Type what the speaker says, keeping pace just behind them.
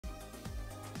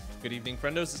Good evening,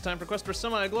 friendos. It's time for Quest for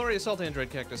Semi-Glorious Alt Android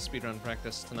Cactus speedrun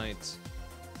practice tonight.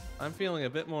 I'm feeling a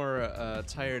bit more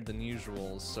tired than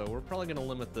usual, so we're probably going to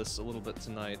limit this a little bit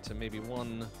tonight to maybe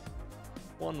one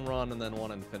run and then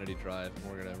one infinity drive. And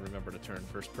we're going to remember to turn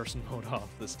first-person mode off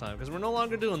this time, because we're no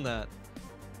longer doing that.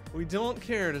 We don't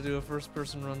care to do a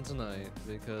first-person run tonight,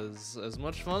 because as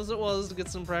much fun as it was to get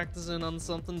some practice in on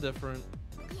something different,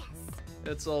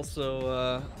 it's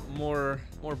also more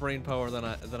brain power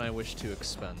than I wish to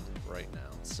expend right now.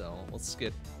 So let's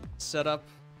get set up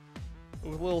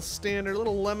with a little standard,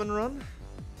 little lemon run,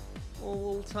 a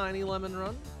little tiny lemon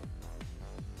run,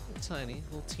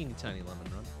 little teeny tiny lemon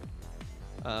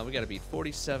run. We got to beat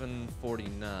 47:49,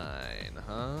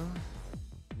 huh? I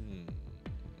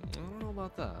don't know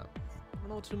about that. I don't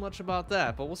know too much about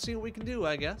that, but we'll see what we can do,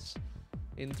 I guess.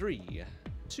 In 3,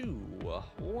 2,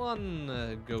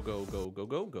 1, go, go, go, go,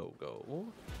 go, go,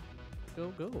 go. Go,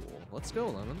 go. Let's go,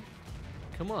 Lemon.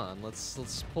 Come on,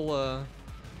 let's pull a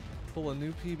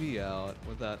new PB out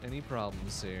without any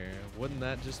problems here. Wouldn't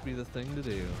that just be the thing to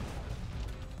do?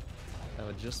 That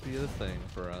would just be the thing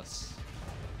for us.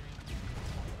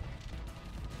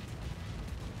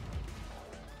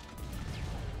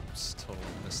 Oops, totally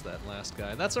missed that last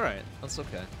guy. That's alright, that's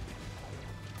okay.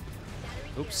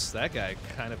 Oops, that guy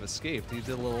kind of escaped. He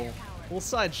did a little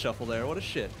side shuffle there. What a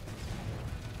shit.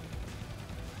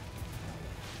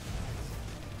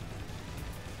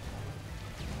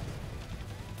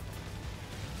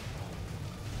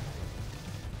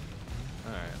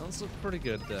 Alright, that's a pretty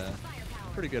good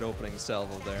opening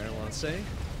salvo there, I want to say.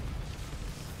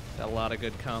 Got a lot of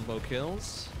good combo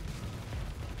kills.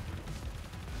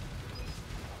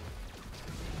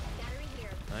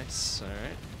 Nice,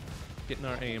 alright. Getting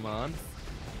our aim on.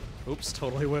 Oops,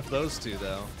 totally whiffed those two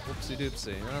though. Whoopsie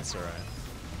doopsie, that's alright.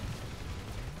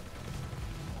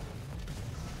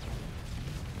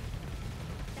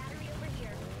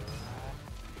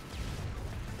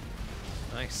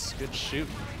 Nice, good shoot.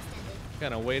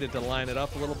 Kinda waited to line it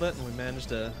up a little bit and we managed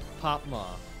to pop them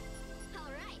off.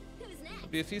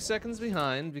 Be a few seconds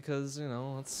behind because, you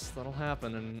know, that'll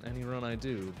happen in any run I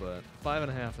do, but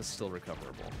 5.5 is still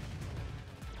recoverable.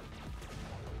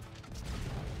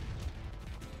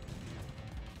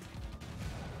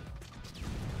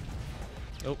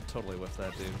 Oh, totally whiffed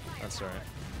that dude. That's alright.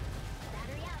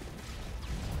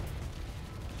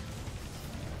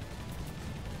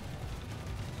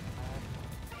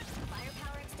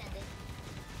 Firepower extended.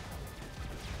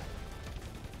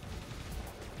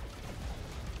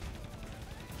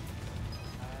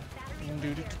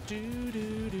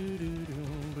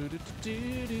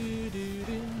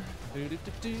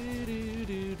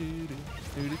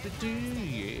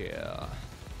 Yeah.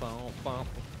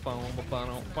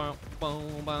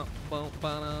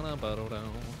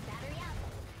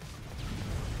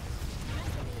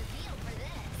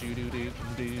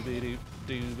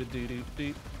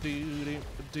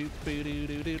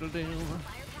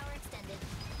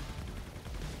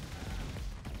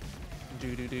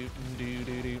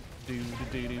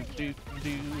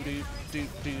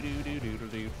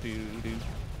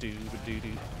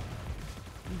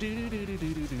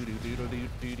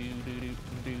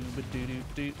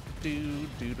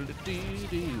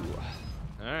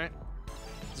 Alright.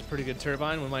 It's a pretty good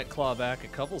turbine. We might claw back a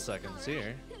couple seconds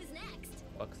here.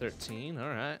 Buck 13,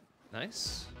 alright.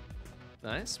 Nice.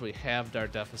 Nice. We halved our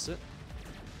deficit.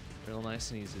 Real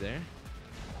nice and easy there.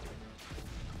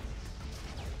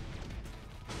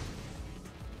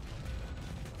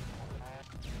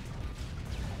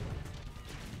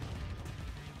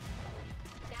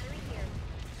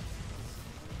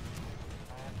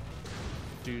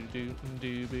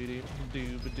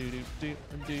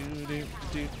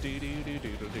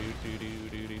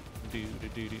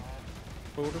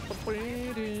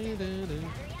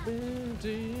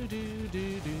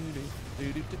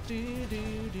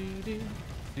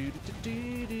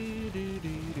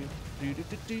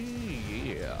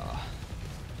 Yeah.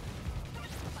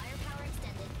 Firepower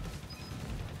extended.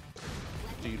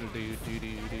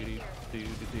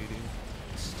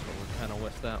 Still kind of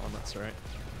whiffed that one. That's alright.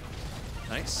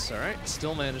 Nice, alright.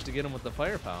 Still managed to get him with the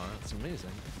firepower. That's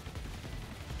amazing.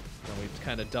 Then we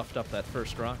kind of duffed up that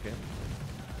first rocket.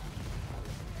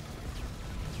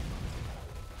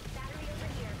 Battery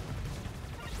over here.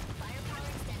 Firepower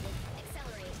extended.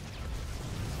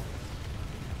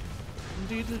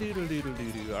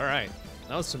 Accelerate. Alright.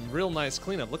 That was some real nice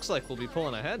cleanup. Looks like we'll be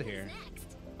pulling ahead here.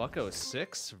 Next. Bucko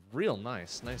 6. Real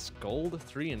nice. Nice gold.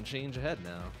 3 and change ahead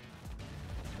now.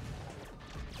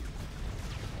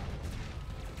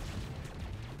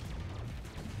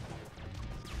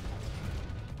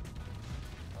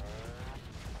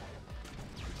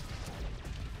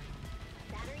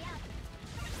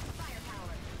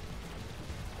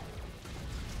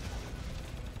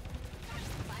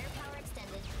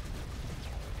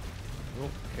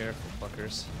 careful,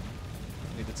 fuckers.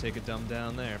 Need to take a dumb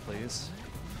down there, please.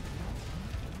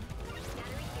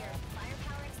 Battery here.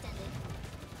 Firepower extended.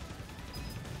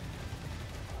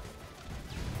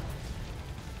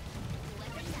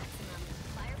 Weapon maximum.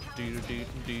 Firepower Do do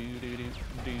extended. do do do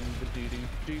do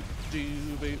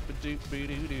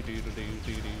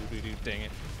do do do. Dang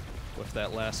it! With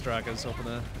that last rocket, I was hoping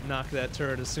to knock that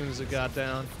turret as soon as it got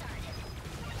down. Started.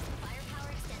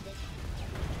 Firepower extended.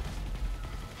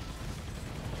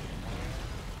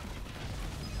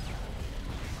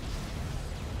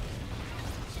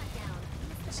 Shut down.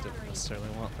 Missed Just the didn't battery. necessarily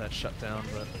want that shut down,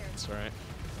 but it's alright.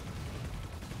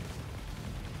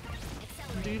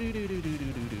 Do Accelerate. do do do do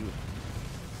do do do.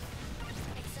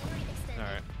 Accelerate extended.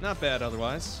 Alright, not bad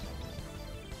otherwise.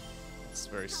 It's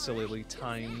very sillily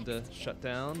timed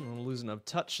shutdown. I'm losing a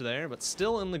touch there, but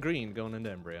still in the green going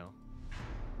into Embryo.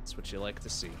 That's what you like to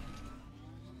see.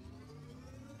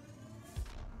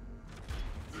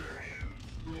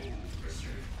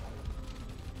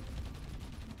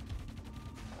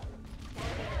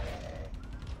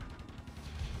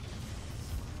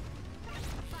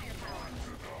 Firepower.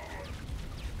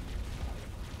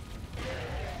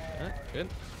 Alright, good.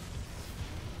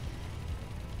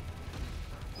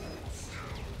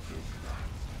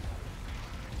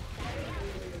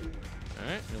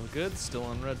 Alright, real good. Still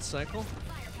on red cycle.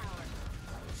 Firepower.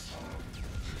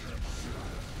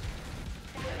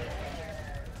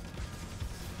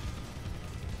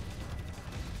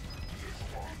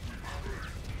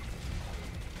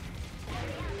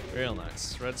 Real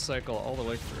nice. Red cycle all the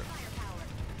way through. Firepower.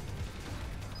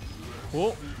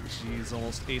 Whoa! Jeez,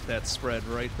 almost ate that spread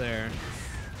right there.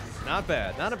 Not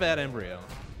bad. Not a bad Embryo.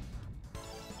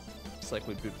 Looks like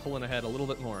we'd be pulling ahead a little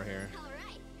bit more here. All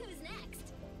right. Who's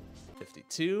next?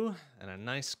 52 and a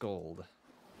nice gold.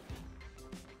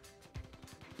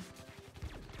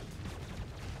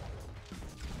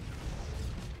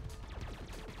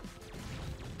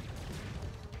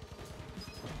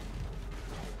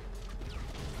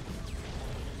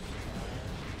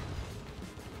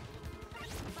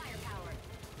 Firepower.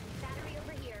 Battery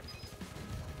over here.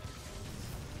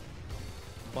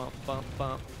 Bum bum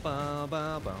bum bum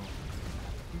bum bum.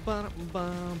 Ba ba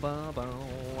ba ba ba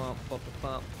ba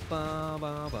ba ba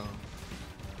ba ba.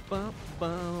 Ba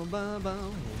ba ba ba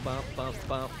ba ba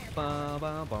ba ba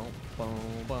ba ba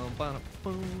boom bum ba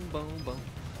boom boom boom.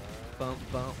 Ba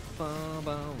ba ba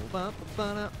ba ba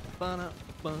ba ba ba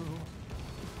boom.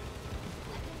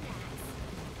 Weapon max.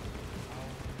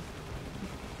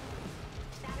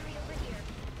 Battery over here.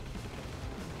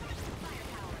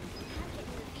 Firepower. I'm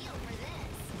getting the feel for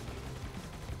this.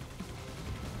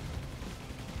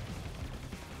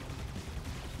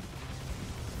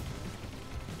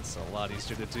 It's a lot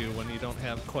easier to do when you don't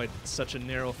have quite such a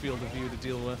narrow field of view to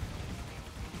deal with.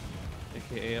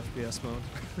 AKA FPS mode.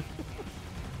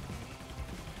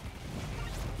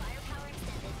 Firepower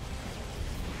extended.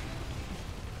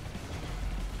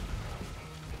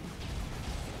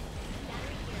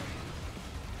 Battery here.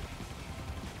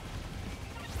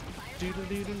 Doodle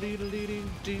doodle doodle doodle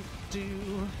doo doo.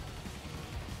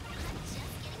 I'm just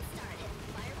getting started.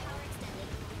 Firepower extended.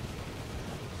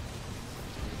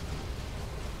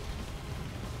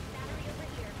 Battery over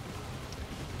here.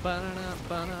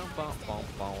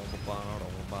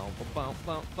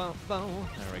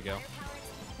 There we go. Firepower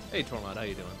extended. Hey Tormod, how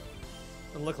you doing?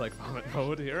 Doesn't look like vomit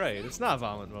mode. You're right, it's not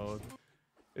vomit mode.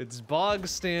 It's bog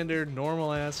standard,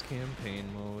 normal ass campaign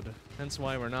mode. Hence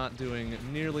why we're not doing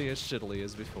nearly as shittily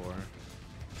as before.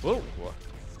 Whoa!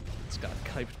 It's got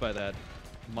kiped by that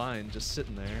mine just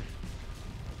sitting there.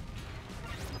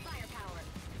 Firepower.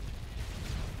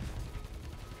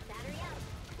 Battery up.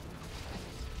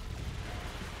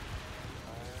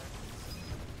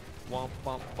 Womp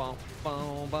bump bump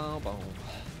boom boom boom.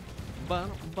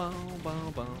 Bum bum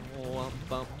bum bum. Womp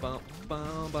bump bump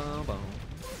bum bum bum.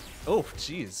 Oh,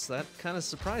 jeez, that kind of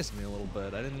surprised me a little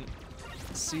bit. I didn't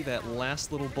see that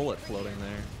last little bullet floating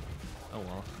there. Oh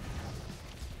well.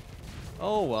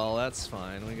 Oh well, that's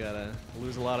fine. We gotta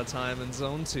lose a lot of time in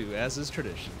Zone 2, as is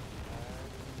tradition.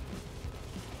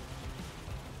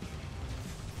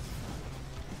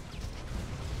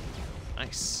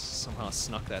 Nice. Somehow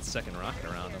snuck that second rocket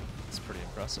around him. It's pretty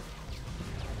impressive.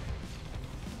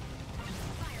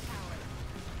 Firepower.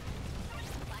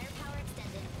 Firepower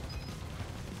extended.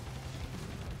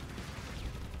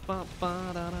 Bum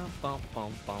ba da da bum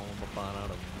bum bum ba da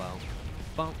da bum.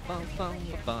 Bum bum bum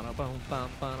ba da bum bum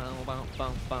ba da bum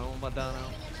bum bum ba da da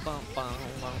bum bum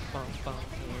bum bum bum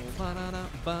ba da da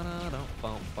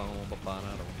bum bum ba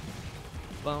da da.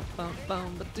 Bum bum bum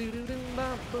ba doo doo doo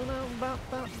bum bum bum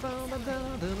bum bum ba da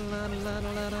da la la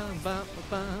la la la bum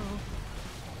bum.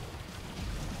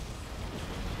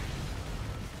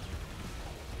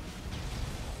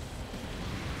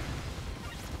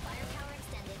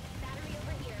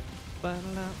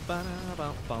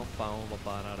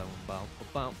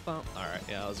 Alright,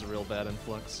 yeah, that was a real bad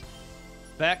influx.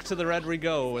 Back to the red we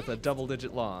go with a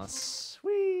double-digit loss.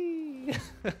 Whee!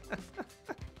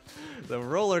 The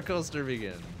roller coaster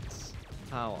begins.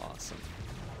 How awesome.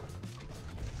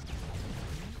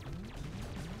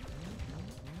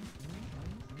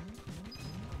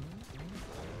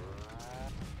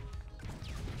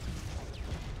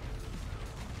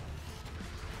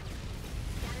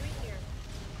 Battery here.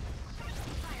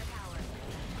 Firepower.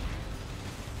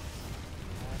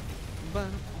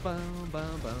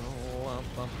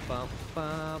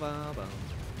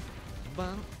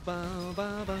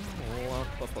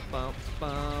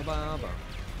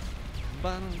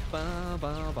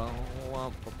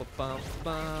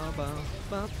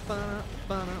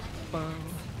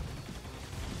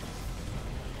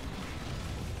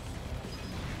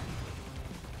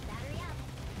 Battery up.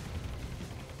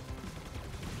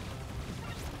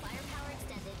 Firepower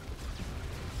extended.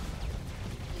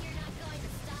 You're not going to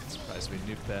stop me. Surprised we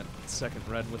nuked that second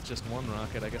red with just one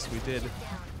rocket. I guess we did Down.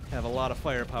 have a lot of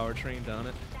firepower trained on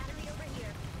it. Battery over here.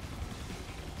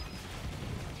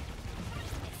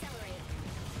 Accelerate.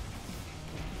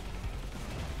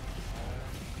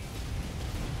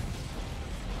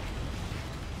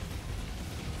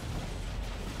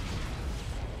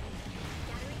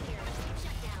 Battery here.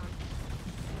 Shut down.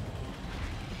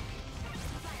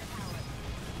 Firepower.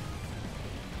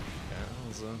 Yeah, that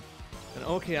was an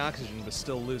okay oxygen, but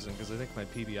still losing because I think my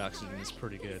PB oxygen is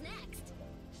pretty good. Next.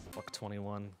 Buck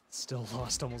 21. Still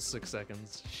lost almost 6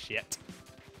 seconds. Shit.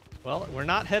 Well, we're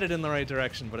not headed in the right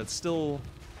direction, but it's still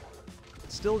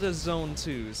just zone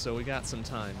 2, so we got some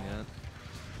time yet.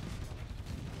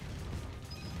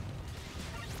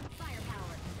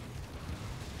 Firepower.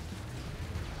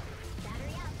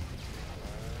 Battery up.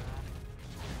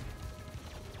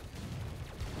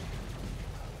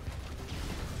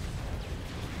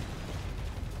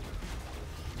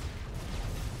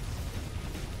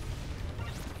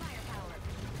 Firepower.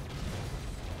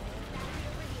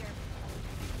 Battery over here.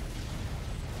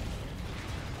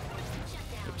 Shut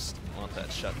down. Oops, didn't want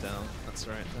that shut down. That's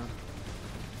right, huh?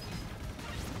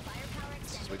 Firepower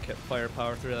So extended. we kept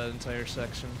firepower through that entire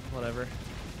section. Whatever.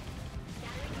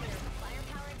 Battery here.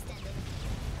 Firepower extended.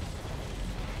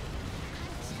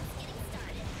 I'm just getting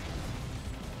started.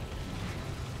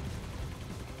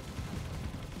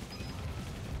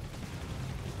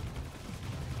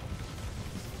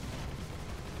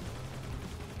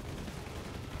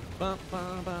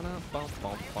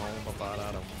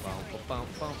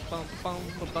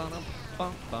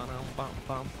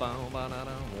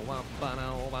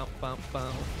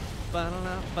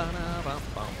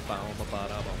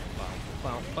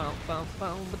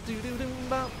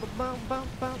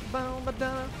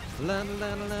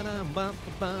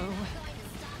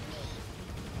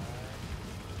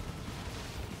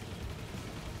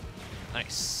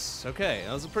 Nice. Okay,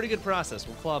 that was a pretty good process.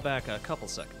 We'll claw back a couple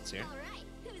seconds here. All right.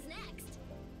 Who's next?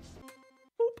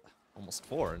 Almost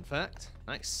 4, in fact.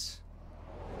 Nice.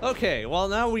 Okay, well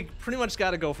now we pretty much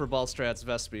gotta go for Ballstrat's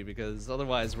Vespi because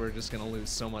otherwise we're just gonna lose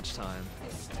so much time.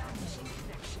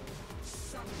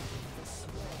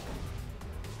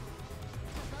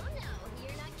 Oh no,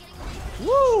 you're not getting away from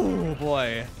Woo!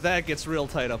 Boy, that gets real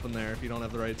tight up in there if you don't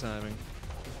have the right timing.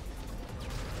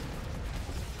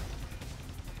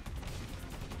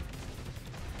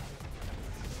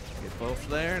 Get both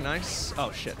there, nice.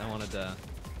 Oh shit, I wanted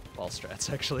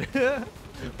Ballstrats actually.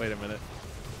 Wait a minute.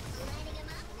 lining him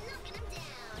up, knocking him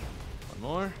down. One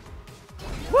more.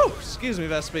 Woo! Excuse me,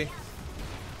 Vespi.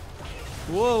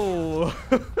 Whoa!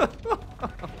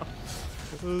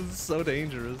 This is so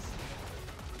dangerous.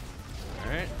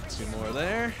 Alright, 2 more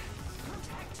there.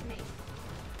 Contact me.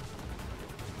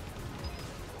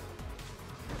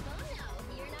 Oh no,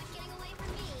 you're not getting away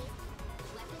from me.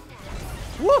 Weapon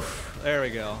down. Woof! There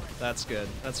we go. That's good.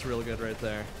 That's real good right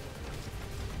there.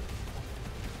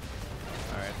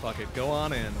 Alright, fuck it. Go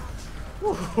on in.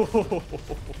 Woo.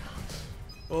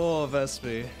 Oh,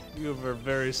 Vespi. You were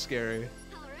very scary.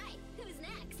 All right, who's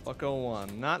next? Buck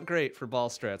 01. Not great for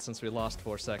Ballstrat since we lost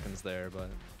 4 seconds there, but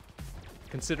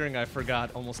considering I forgot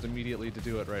almost immediately to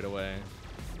do it right away,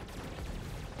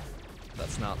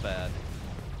 that's not bad.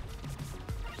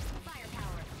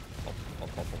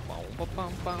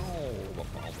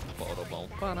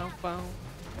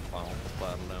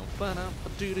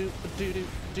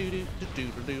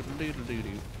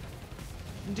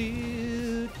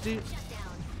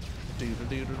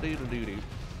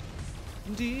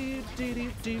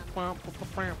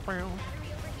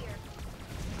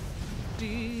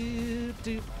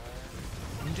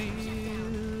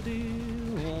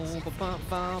 Okay,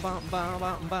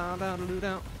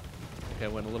 I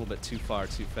went a little bit too far,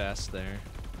 too fast there.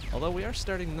 Although we are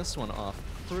starting this one off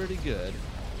pretty good.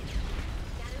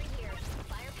 Battery here.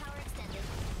 Firepower extended.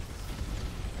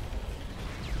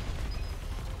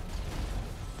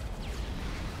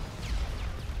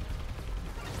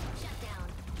 Shut down.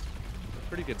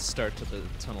 Pretty good start to the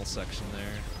tunnel section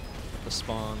there. The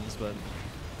spawns, but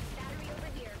Battery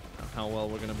over here. how well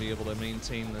we're going to be able to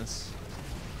maintain this.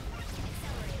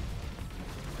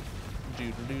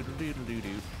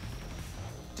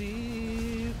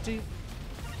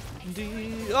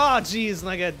 Oh, jeez, and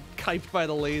I got kiped by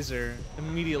the laser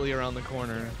immediately around the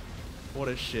corner. What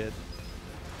a shit.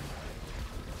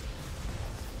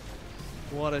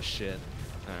 What a shit.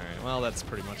 Alright, well, that's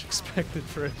pretty much expected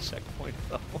for a checkpoint,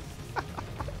 though.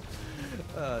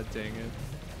 Oh, dang it.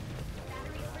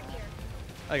 Battery over here.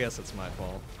 I guess it's my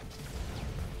fault.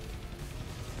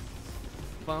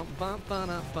 Bum, bum, ba,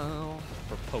 da, bum.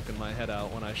 For poking my head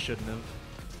out when I shouldn't have. Weapon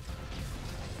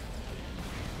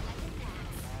max.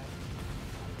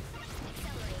 Accelerate.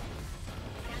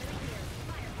 Battery here.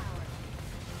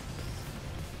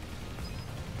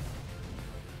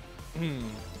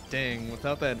 Firepower. Dang,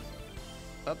 without that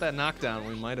knockdown,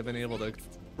 we might have been able to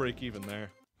break even there.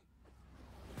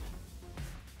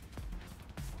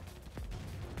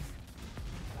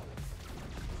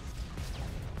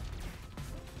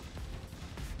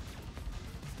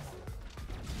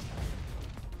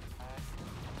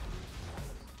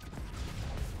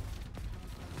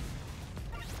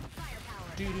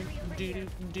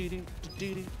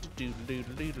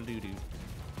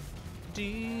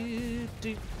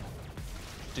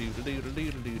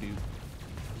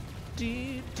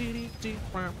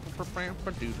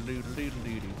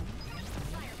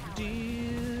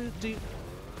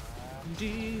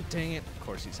 Dang it. Of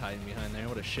course he's hiding behind there.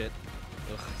 What a shit.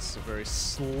 Ugh, it's a very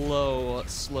slow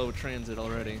transit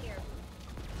already.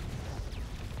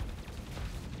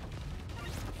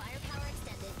 Firepower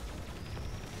extended.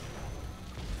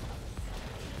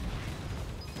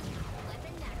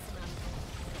 Weapon maximum.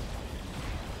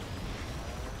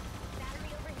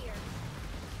 Battery over here.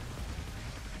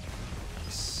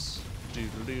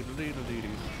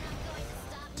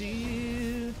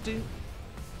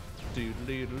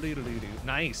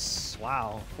 Nice.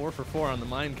 Wow. 4 for 4 on the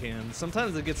mine can.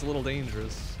 Sometimes it gets a little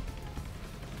dangerous.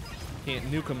 Can't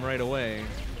nuke them right away.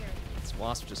 This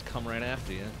wasp just come right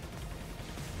after you.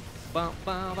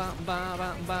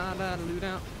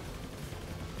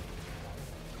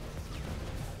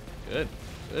 Good.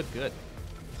 Good, good.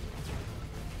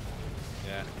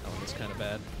 Yeah, that one was kind of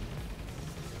bad.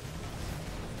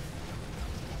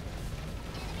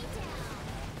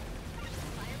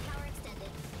 Firepower extended.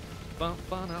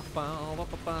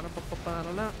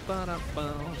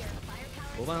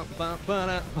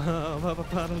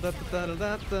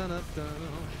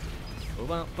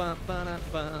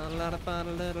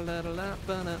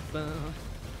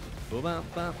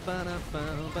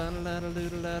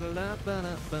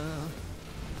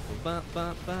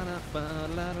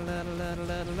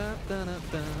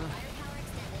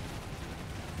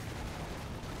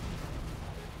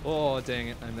 Oh, dang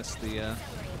it. I missed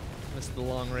the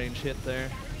long range hit there.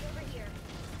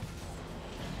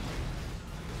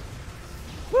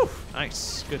 Woo!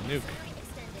 Nice. Good nuke.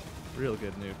 Real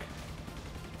good nuke.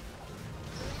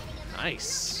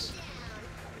 Nice.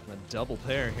 A double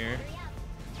pair here.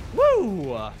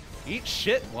 Woo! Eat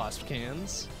shit, wasp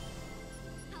cans.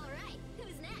 Alright,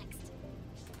 who's next?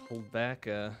 Hold back.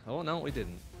 Oh, no, we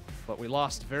didn't. But we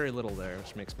lost very little there,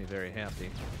 which makes me very happy.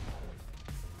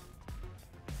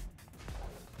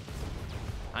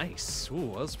 Nice. Ooh,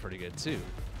 that was pretty good, too.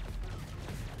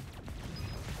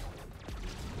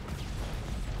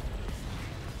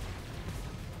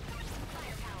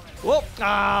 Whoop!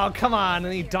 Oh, come on.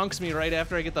 And he dunks me right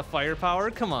after I get the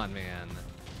firepower. Come on, man.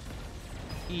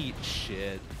 Eat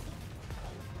shit.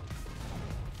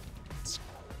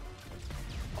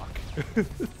 Fuck.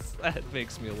 That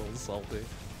makes me a little salty.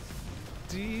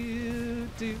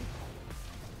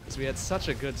 Because we had such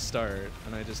a good start,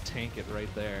 and I just tank it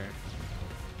right there.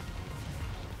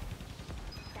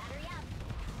 Battery up.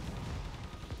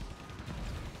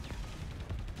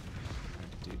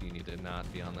 Dude, you need to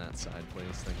not be on that side,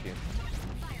 please. Thank you.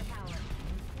 Firepower.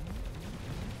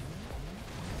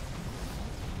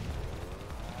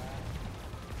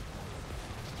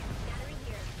 Battery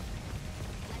here.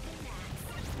 Weapon max.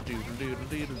 Doodle doodle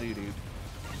doodle doodle.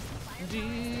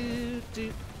 Doodle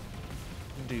doodle.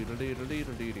 Doodle doodle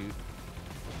doodle doodle.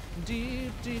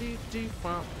 Doodle doodle doodle.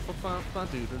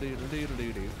 Doodle doodle doodle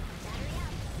doodle. Battery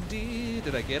up.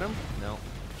 Did I get him? No.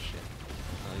 Shit.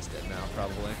 Oh, he's dead now,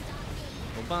 probably.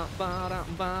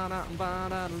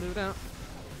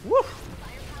 Woo!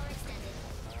 Firepower extended.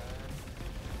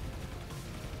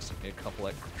 Just a couple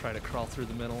that try to crawl through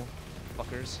the middle,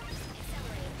 fuckers.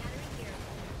 Accelerate. Battery here.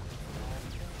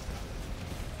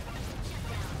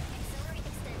 Shutdown. Accelerate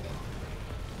extended.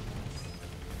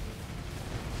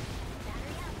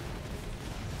 Battery up.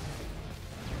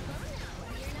 Oh no,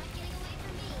 you're not getting away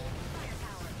from me.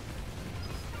 Firepower.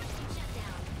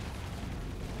 Shutdown.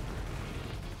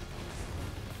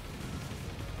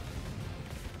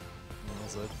 That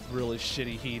was a really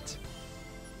shitty heat.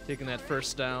 Taking that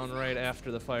first down right after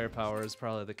the firepower is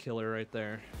probably the killer right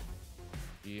there.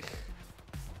 Eek.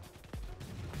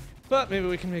 But maybe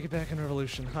we can make it back in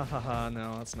Revolution. Ha ha ha,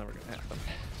 no, that's never gonna happen.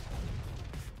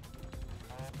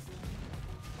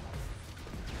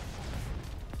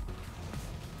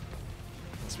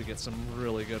 Unless we get some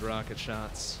really good rocket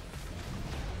shots.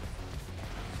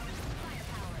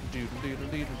 Doodle doodle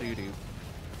doodle doodle.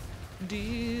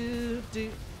 Doodle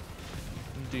doodle.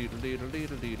 Doodle doodle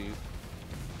doodle doodle.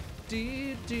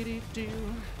 Doodle doodle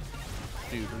doodle.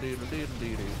 Doodle doodle doodle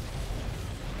doodle.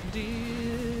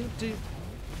 Doodle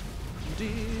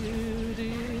doodle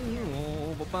doodle.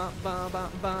 Oh, ba ba ba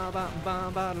ba ba ba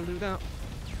ba doo da.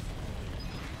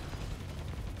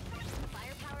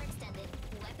 Firepower extended.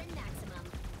 Weapon maximum.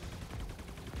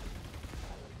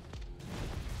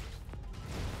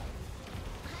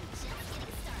 I'm just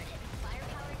getting started.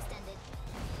 Firepower extended.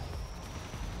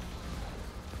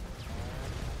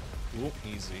 Oh,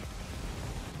 easy.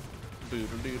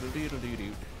 Doodle doodle doodle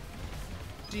doodle.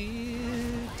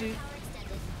 Doodle doodle. Firepower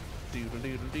extended. Doodle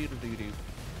doodle doodle doodle.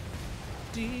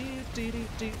 Doodle doodle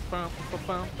doodle. Bow bow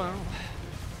bow bow.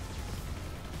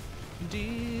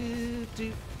 Doodle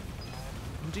doodle.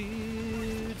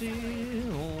 Doodle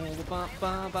doodle. Oh, ba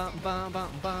ba ba ba ba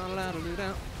ba la da doo da.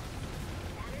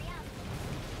 Battery up.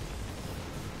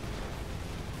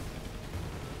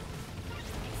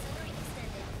 Accelerate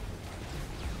extended.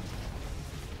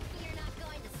 You're not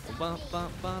going to stop Ba me. ba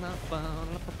ba da ba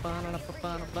la ba ba la ba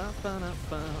ba la ba ba da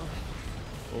ba.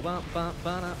 Oh, ba ba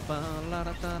ba da ba la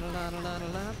da da da da da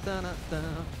da da da da.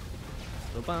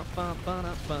 Oh, ba ba ba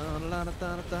da ba la da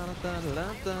da da da da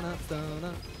da da da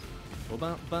da. Oh,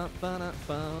 ba ba ba da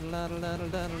ba la da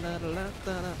da da da da da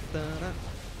da da da.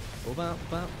 Oh, ba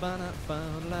ba ba da ba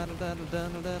la da da da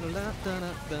da da da da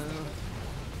da.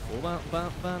 Oh, ba ba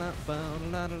ba da ba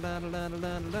la da da da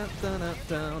da da da da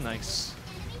da. Nice.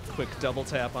 Quick double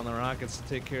tap on the rockets to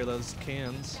take care of those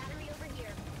cans. Battery over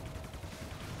here.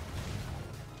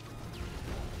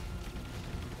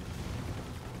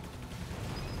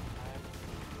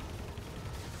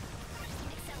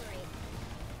 Accelerate.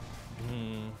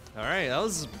 Alright, that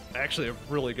was actually a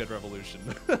really good revolution.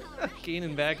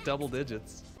 Gaining back double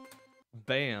digits.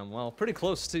 Bam. Well, pretty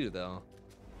close too, though.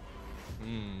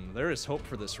 There is hope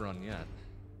for this run yet.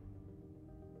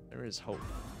 There is hope.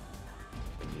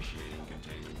 Initiating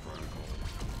containment protocol.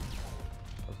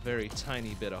 A very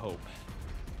tiny bit of hope.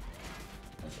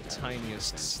 The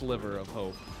tiniest sliver of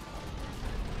hope.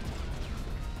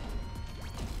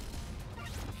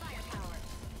 Firepower.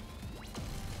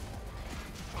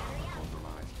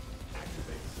 Compromised.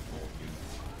 Activate support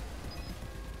units.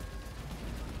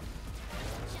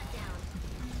 Shutdown.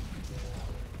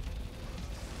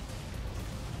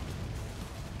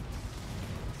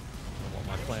 What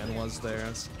my plan was there.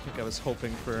 I think I was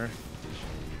hoping for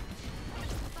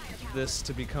this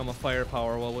to become a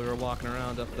firepower while we were walking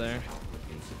around up there.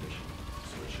 Insufficient.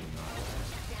 Switching nozzle.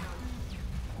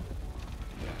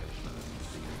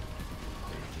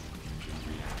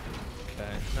 Shutdown.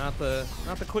 Okay,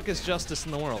 not the quickest justice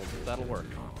in the world. But that'll work.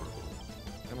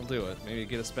 That'll do it. Maybe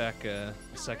get us back a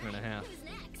second and a half. Who's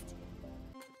next?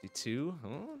 52.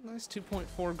 Oh, nice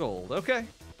 2.4 gold. Okay.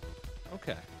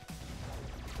 Okay.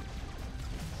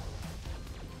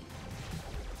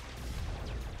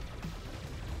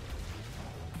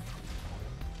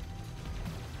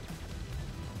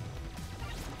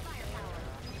 Firepower.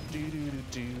 Do do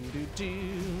do do do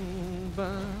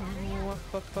ba wa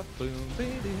ba ba boom be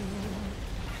do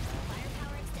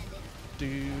Firepower extended.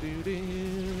 do do do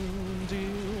do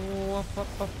wa ba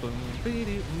ba boom be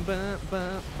do ba ba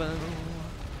ba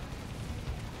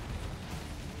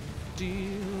do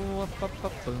wa ba ba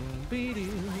boom be do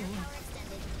Firepower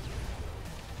extended.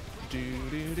 do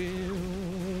do do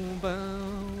ba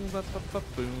ba ba ba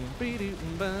boom be do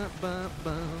ba ba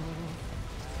ba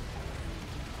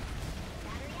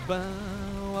ba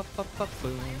wa ba ba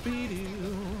boom be do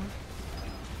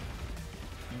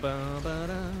ba ba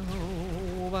da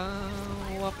ba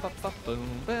wa ba ba boom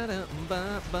ba da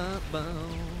ba ba ba.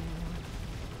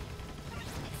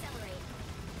 Accelerate.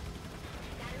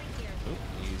 Battery here. Oop,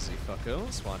 easy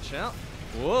fuckos, watch out.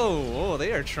 Whoa, whoa,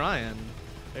 they are trying.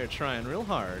 They're trying real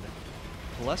hard.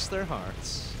 Bless their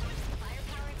hearts.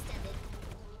 Firepower extended.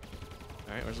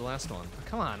 Alright, where's the last one? Oh,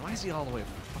 come on, why is he all the way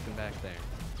fucking back there?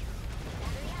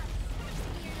 Battery up.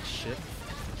 You're not Shit.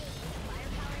 stop me.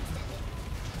 Firepower extended.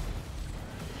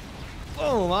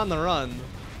 Boom, on the run.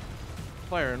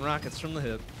 Firing rockets from the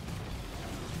hip.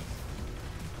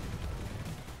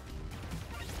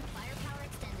 Firepower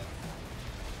extended.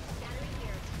 Battery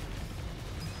here.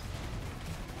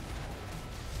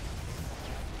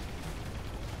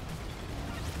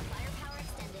 Firepower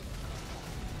extended.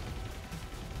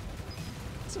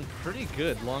 Some pretty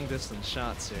good long distance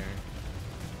shots here.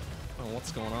 I don't know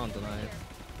what's going on tonight.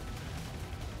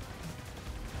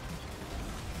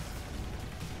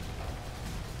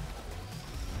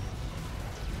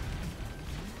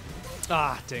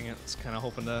 Ah, dang it. I was kind of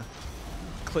hoping to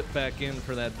clip back in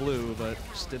for that blue, but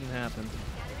just didn't happen.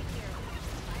 Battery here.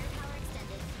 Firepower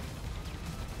extended.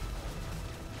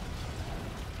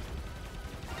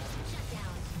 Shut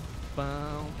down.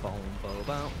 Bow, bow, bow,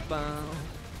 bow, bow.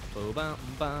 Bow, bow,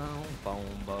 bow, bow,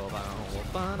 bow, bow,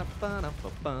 ba, da, ba, da, ba,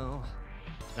 bow.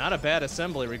 Not a bad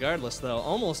assembly regardless, though.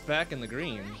 Almost back in the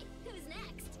green. Alright, who's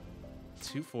next?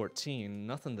 214,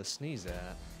 nothing to sneeze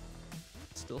at.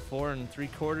 Still 4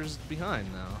 3/4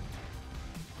 behind now.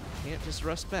 Can't just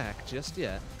rush back just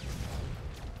yet.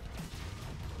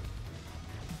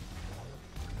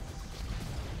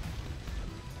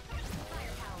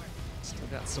 Firepower. Still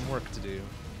got some work to do.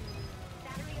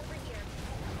 Battery over here.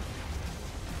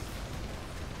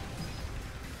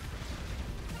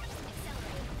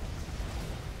 Accelerate.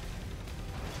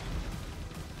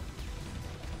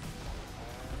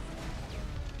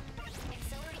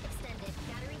 Accelerate extended.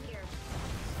 Battery here.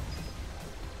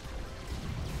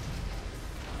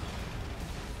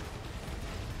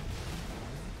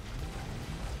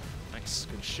 Nice,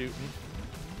 good shooting.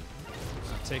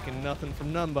 Not taking nothing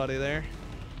from nobody there.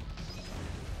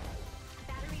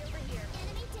 Battery over here.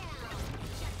 Enemy down.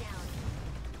 Shut down.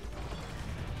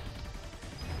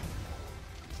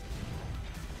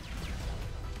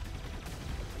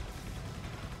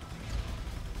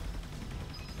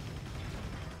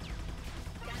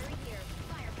 Battery here.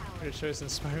 Firepower. Your choice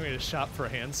inspired me to shop for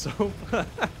hand soap.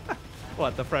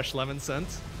 What, the fresh lemon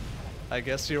scent? I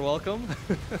guess you're welcome.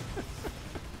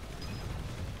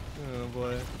 Oh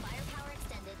boy. Firepower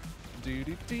extended. Doo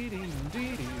doo doo doo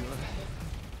doo doo.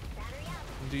 Battery up.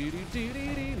 Doo doo doo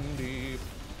doo doo doo.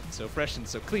 So fresh and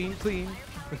so clean, clean.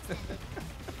 Firepower extended.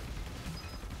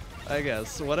 I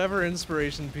guess whatever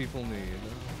inspiration people need,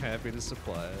 I'm happy to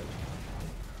supply it.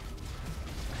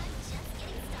 I'm just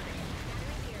getting started.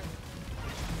 Battery here.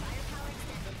 Firepower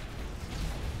extended.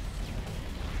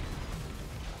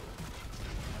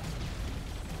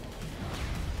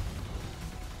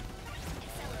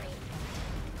 Accelerate.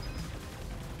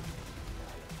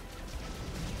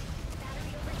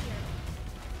 Battery over here.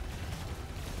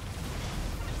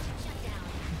 Shut down.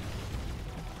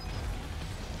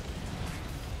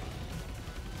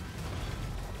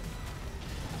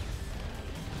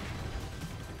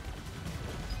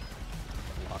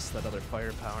 Lost that other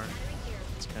firepower. Battery here.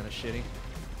 It's kind of shitty.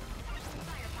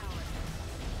 Firepower.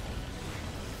 I'm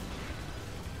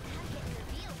getting the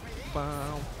feel for this.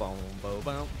 Bow, bow, bow,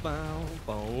 bow, bow,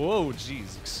 bow. Whoa,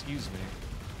 jeez, excuse me.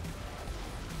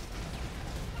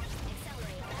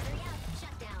 Accelerate. Battery up.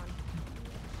 Shut down.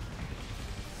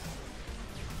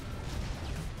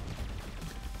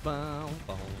 Bow,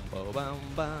 bow, bow, bow,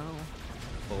 bow.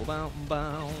 Bow, bow,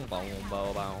 bow, bow,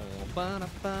 bow, bow. Ba da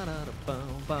ba da da bow,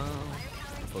 bow.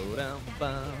 Bow down,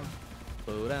 bow.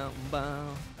 Bow down,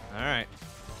 bow. Alright.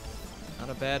 Not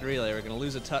a bad relay. We're gonna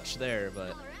lose a touch there,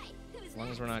 but All right. Who's as long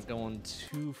as we're not going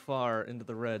too far into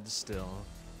the red still,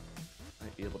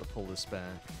 might be able to pull this back.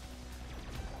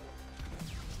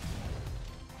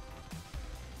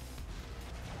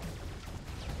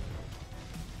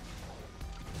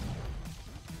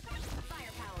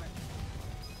 Firepower.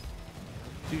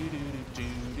 Do do do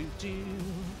do do do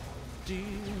do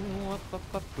wop wop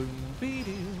wop boom be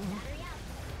doo. Battery up.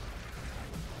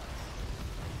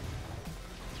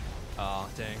 Aw,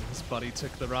 dang, his buddy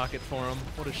took the rocket for him.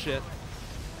 What a shit.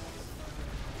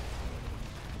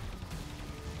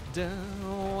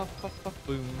 Down wop wop wop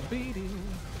boom be doo.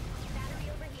 Battery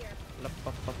over here. La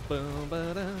ba ba boom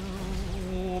ba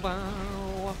doo ba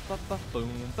wop wop wop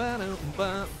boom ba doo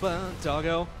ba ba.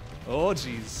 Doggo. Oh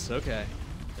jeez. Okay,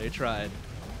 they tried.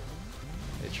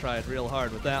 They tried real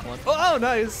hard with that one. Oh,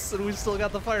 nice! And we still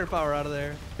got the firepower out of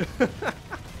there. That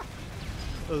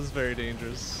was very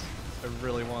dangerous. I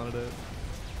really wanted it.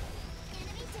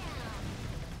 Enemy down.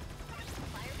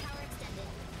 Firepower extended.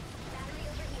 Battery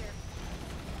over here.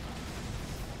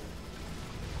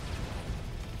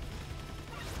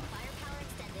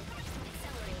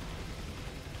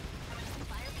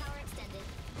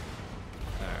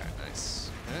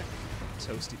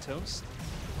 Toasty toast.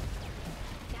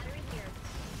 Battery here.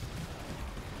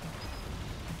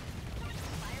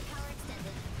 Firepower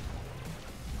extended.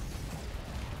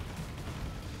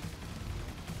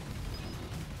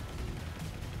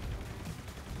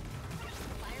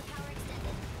 Firepower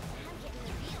extended. I'm getting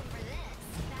the feel for this.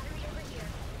 Battery over here.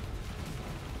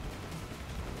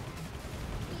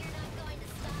 You're not going to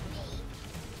stop me.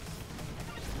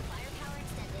 Firepower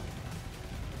extended.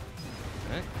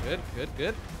 Okay, good, good,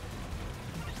 good.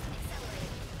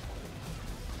 Accelerate.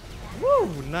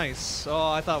 Woo, nice. Oh,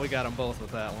 I thought we got them both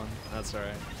with that one. That's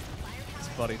alright. This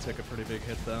buddy took a pretty big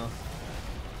hit, though.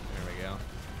 There we go.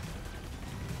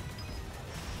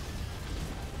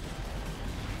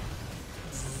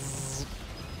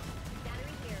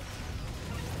 Battery here.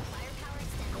 Firepower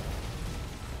extended.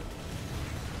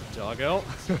 Doggo.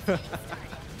 Started.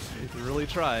 You really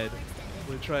tried.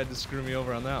 Really tried to screw me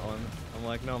over on that one. I'm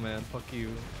like, no, man, fuck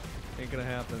you. Ain't gonna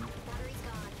happen. Battery's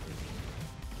gone.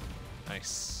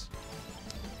 Nice.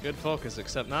 Good focus,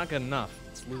 except not good enough.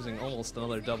 It's losing almost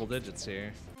another double digits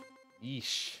here.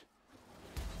 Yeesh.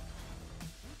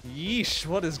 Yeesh,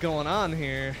 what is going on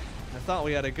here? I thought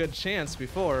we had a good chance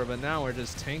before, but now we're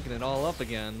just tanking it all up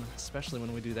again. Especially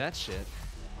when we do that shit.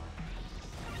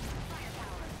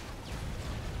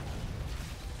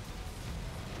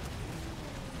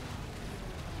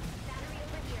 Battery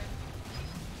over here.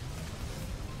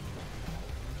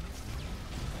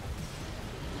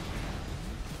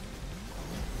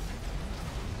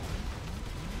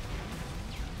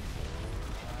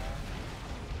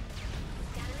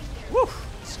 Battery here. Woo!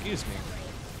 Excuse me,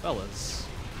 fellas.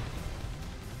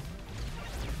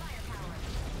 Firepower.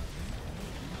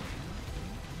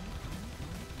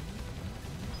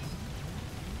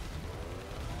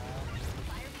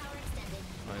 Firepower extended.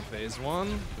 Fine, phase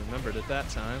one. Remembered it that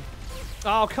time.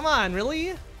 Oh, come on,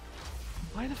 really?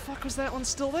 Why the fuck was that one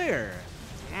still there?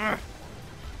 Ugh.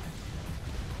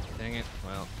 Dang it.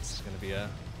 Well, this is gonna be a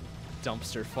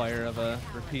dumpster fire of a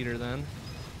repeater then.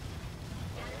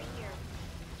 Battery here.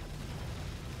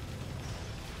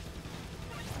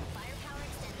 Firepower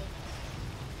extended.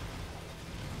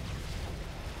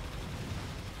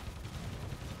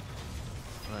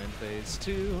 Fine, phase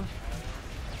two.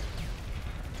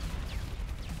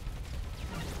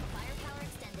 Firepower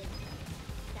extended.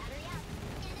 Battery up.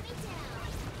 Enemy down.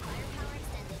 Firepower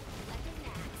extended. Weapon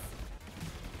max. Battery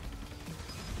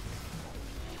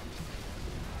over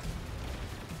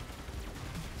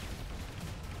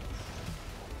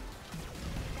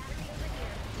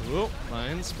here. Ooh,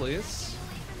 mines, please.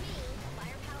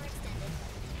 Away from me. Firepower extended.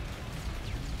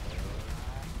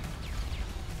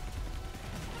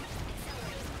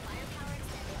 Accelerate. Firepower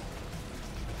extended.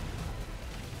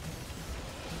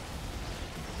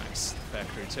 Nice. The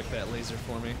factory took that laser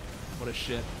for me. What a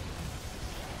shit.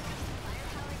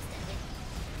 Firepower extended.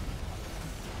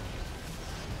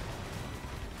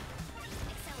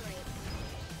 Accelerate.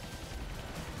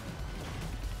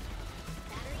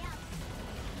 Battery up.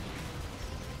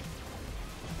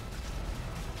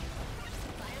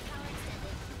 Firepower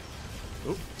extended.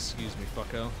 Oop, excuse me,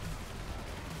 fucko.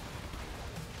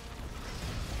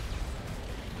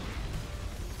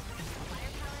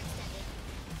 Firepower extended.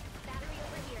 Battery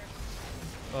over here.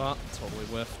 Oh, totally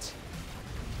whiffed.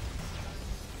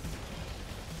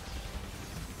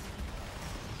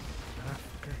 Ah,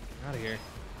 fucker. Get out of here.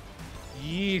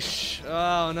 Yeesh.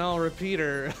 Oh no,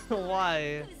 repeater.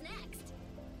 Why? Who's next?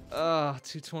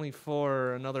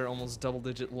 224. Another almost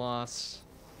double-digit loss.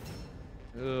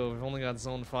 Ooh, we've only got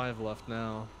zone 5 left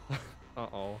now.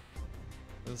 Uh-oh.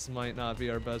 This might not be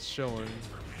our best showing.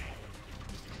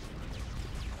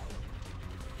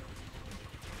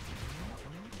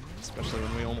 Especially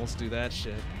when we almost do that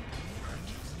shit.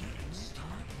 Oops,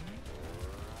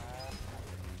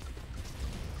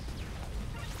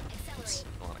 Accelerate.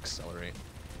 I want to accelerate.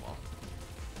 Well,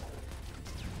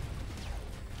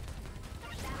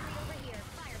 Battery over here.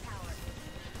 Firepower.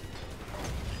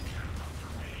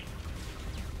 Battery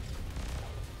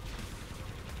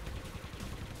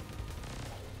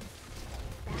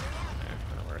up.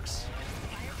 there, that works.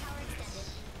 Firepower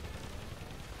extended.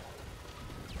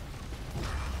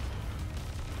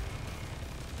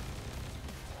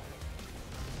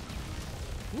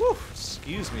 Woo!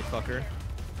 Excuse me, fucker.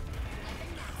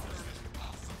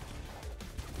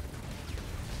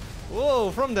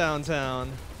 Whoa, from downtown.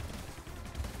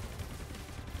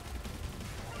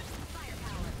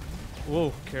 Firepower.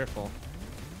 Whoa, careful.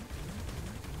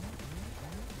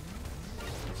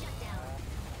 Shut down.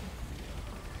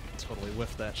 Totally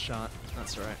whiffed that shot.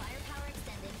 That's alright. Firepower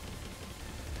extended.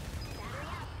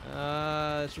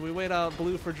 Battery up. Should we wait out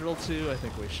blue for drill 2? I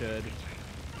think we should.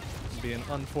 It'd be an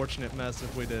unfortunate mess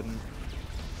if we didn't.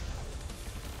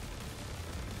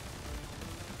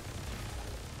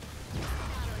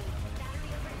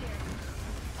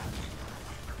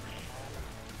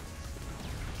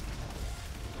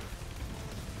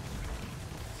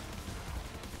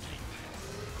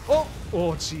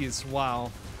 Oh, jeez.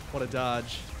 Wow. What a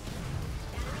dodge.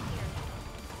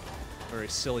 Very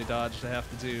silly dodge to have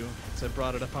to do, since I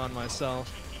brought it upon myself.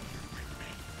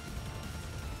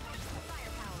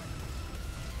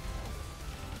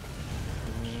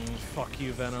 Fuck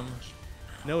you, Venom.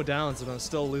 No downs, but I'm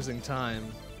still losing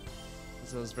time.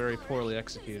 This was very poorly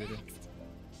executed.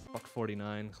 Fuck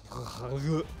 49.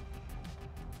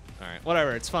 Alright,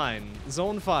 whatever, it's fine.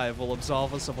 Zone 5 will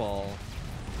absolve us of all.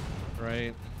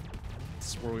 Right?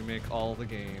 It's where we make all the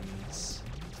games.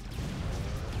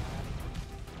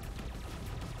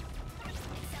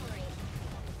 Accelerate.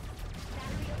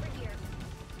 Battery over here.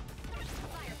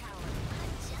 Firepower.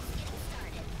 I'm just getting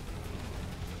started.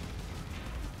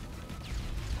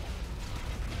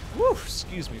 Woo!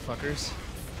 Excuse me, fuckers.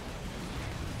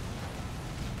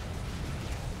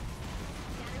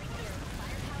 Battery here.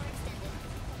 Firepower extended.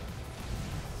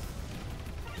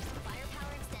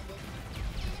 Firepower extended.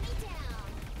 Enemy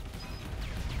down.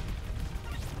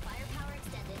 Firepower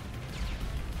extended.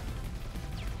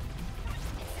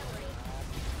 Accelerate.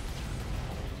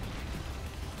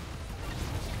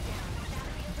 Shut down.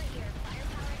 Battery over here.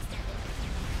 Firepower extended.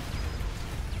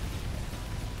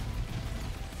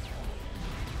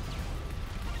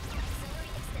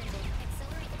 Accelerate extended.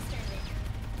 Accelerate extended.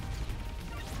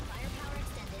 Firepower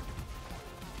extended.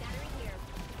 Battery here.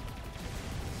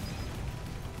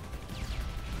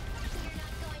 You're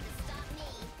not going to stop me.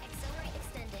 Accelerate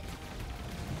extended.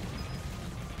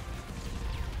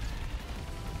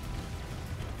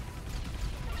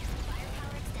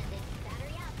 Firepower extended.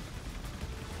 Battery up.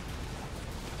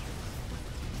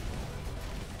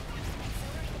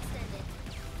 Accelerate extended.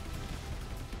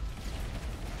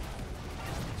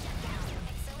 Shut down.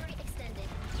 Accelerate extended.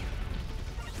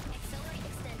 Accelerate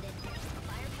extended.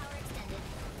 Firepower extended.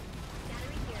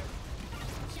 Battery here.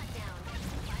 Shut down.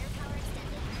 Firepower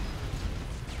extended.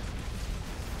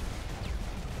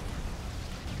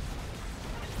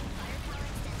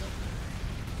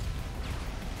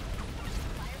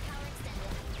 Firepower extended. Firepower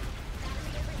extended.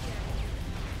 Battery over here.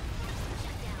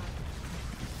 Shut down.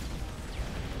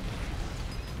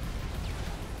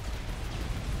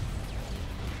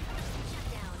 Shut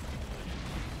down.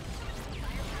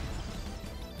 Firepower.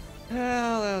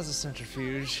 Well, that was a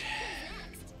centrifuge.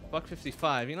 Buck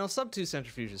 55. You know, sub 2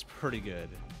 centrifuge is pretty good.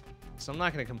 So I'm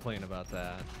not going to complain about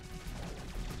that.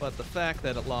 But the fact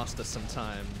that it lost us some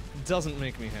time doesn't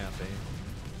make me happy.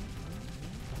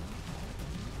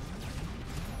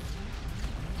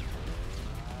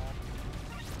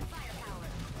 Firepower.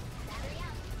 Battery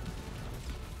up.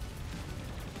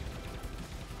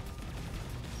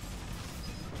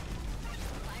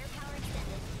 Firepower extended. Firepower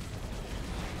extended.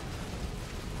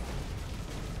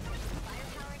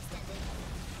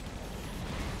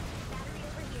 Battery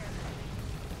over here.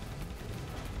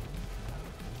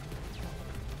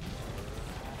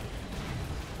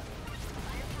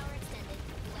 Firepower extended.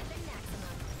 Weapon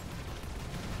maximum.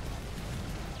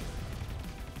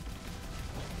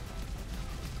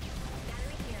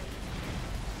 Battery here.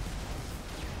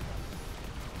 Firepower extended.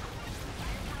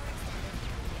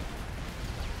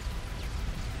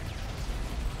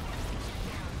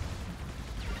 Shut down.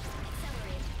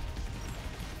 Accelerate.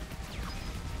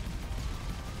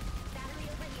 Battery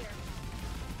over here. Firepower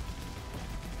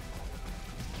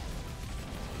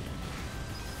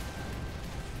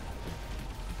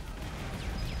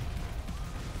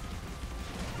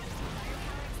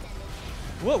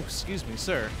extended. Whoa, excuse me, sir.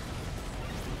 Firepower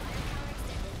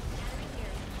extended. Battery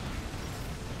here.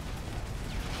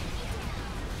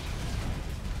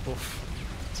 Oof.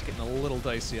 It's getting a little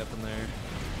dicey up in there.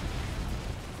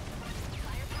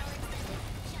 Firepower extended.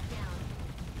 Shut down.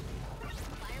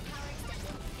 Firepower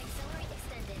extended. Accelerate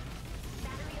extended.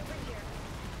 Battery over here.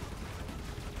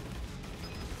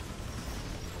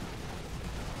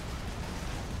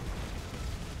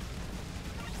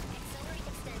 Accelerate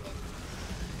extended.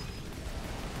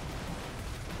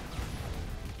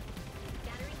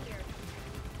 Battery here.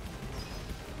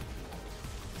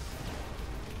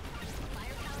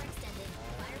 Firepower extended.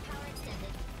 Firepower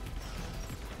extended.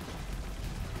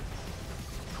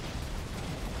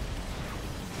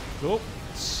 Oh,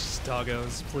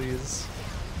 doggos, please.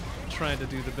 Trying to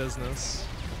do the business.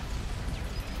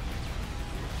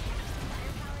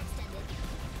 Firepower extended.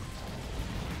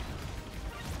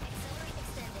 Accelerate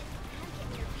extended. I'm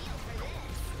getting your feel for this.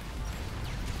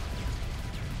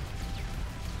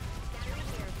 Battery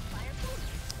here.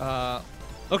 Firepower.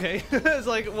 Okay. It's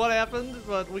like, what happened?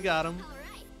 But we got him. All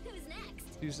right. Who's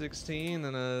next? 216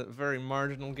 and a very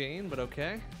marginal gain, but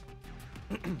okay.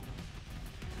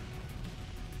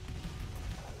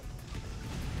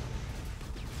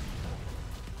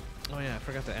 Oh yeah, I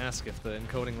forgot to ask if the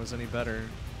encoding was any better.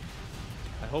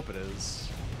 I hope it is.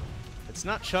 It's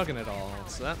not chugging at all,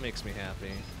 so that makes me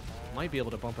happy. Might be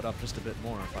able to bump it up just a bit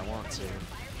more if I want to.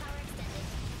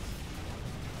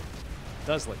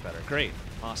 Does look better. Great.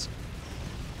 Awesome.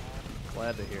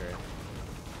 Glad to hear it.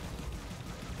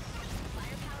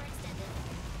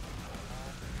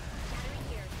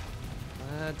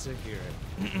 Glad to hear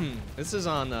it. This is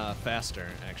on faster,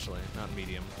 actually, not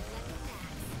medium.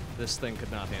 This thing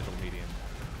could not handle medium.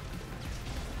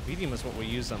 Medium is what we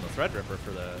used on the Threadripper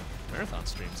for the marathon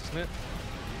streams, isn't it?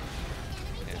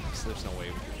 Yeah, so there's no way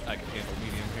I can handle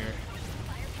medium here.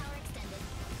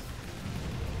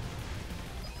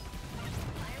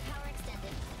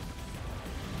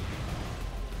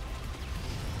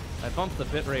 I bumped the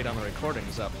bitrate on the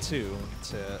recordings up too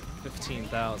to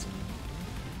 15,000.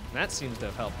 And that seems to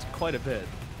have helped quite a bit.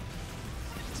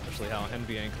 Especially how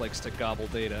NVEnc likes to gobble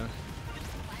data.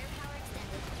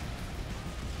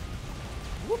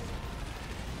 Whoop.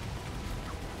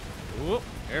 Whoop.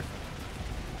 Careful.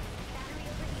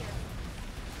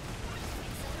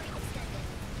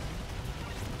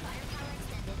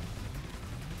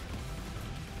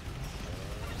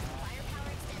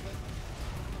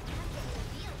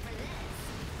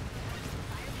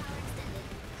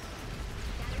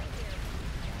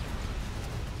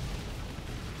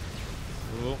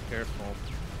 Ooh, careful.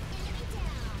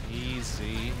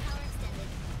 Easy.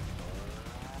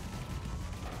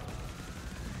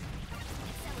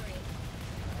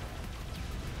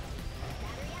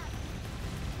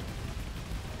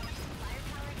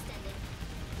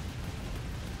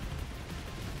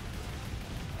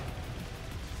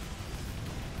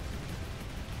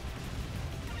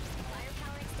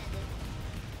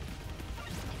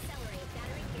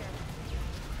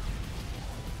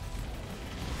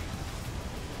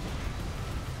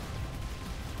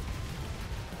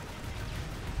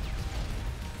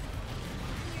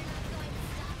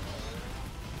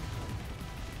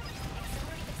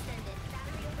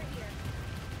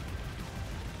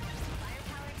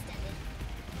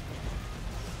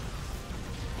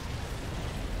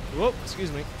 Whoop,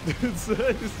 excuse me.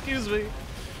 Excuse me.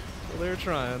 Well, they're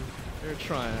trying. They're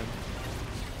trying.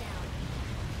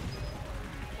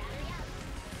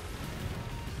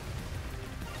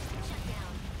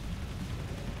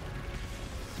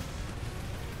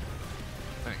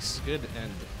 Nice. Good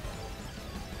end.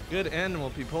 Good end. We'll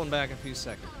be pulling back in a few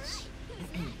seconds.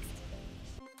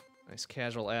 Nice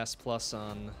casual ass plus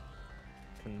on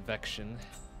convection.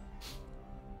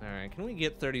 All right, can we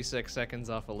get 36 seconds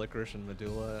off of Licorice and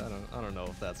Medulla? I don't know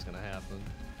if that's gonna happen.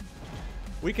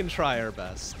 We can try our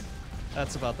best.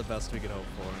 That's about the best we could hope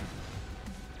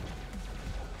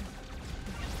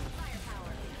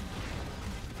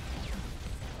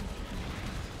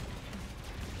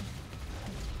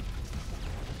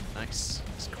for. Nice.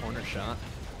 Nice corner shot.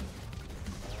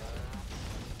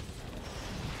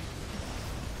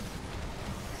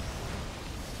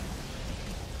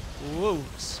 Whoa,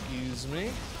 excuse me.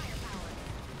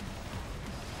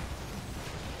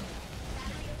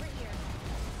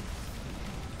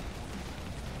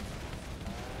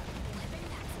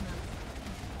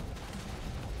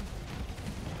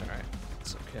 Alright,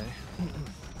 it's okay.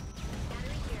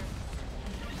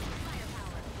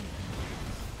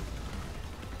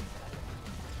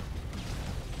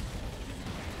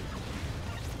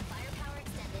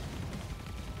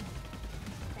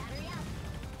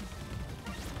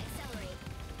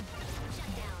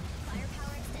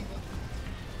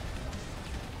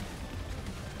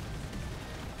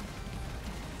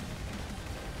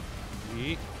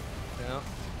 Yeet. Yeah.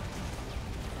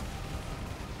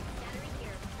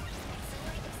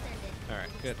 Alright,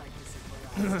 good.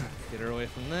 Get her away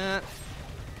from that.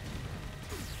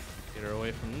 Get her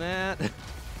away from that.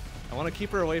 I want to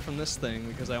keep her away from this thing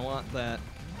because I want that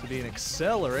to be an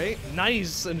accelerate.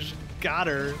 Nice! And she got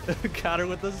her. Got her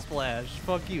with the splash.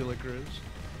 Fuck you, Licorice.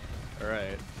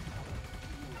 Alright.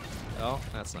 Oh,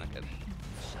 that's not good.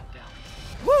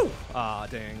 Woo! Aw,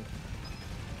 dang.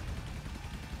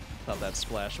 Thought that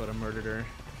splash would have murdered her.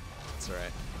 It's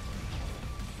alright.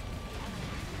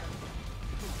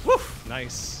 Woof!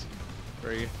 Nice.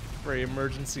 Very, very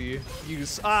emergency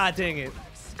use. Ah, dang it.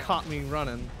 Caught me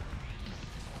running.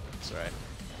 It's alright.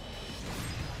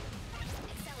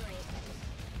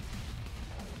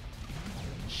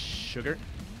 Sugar.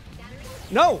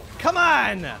 No! Come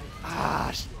on! Ah,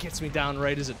 she gets me down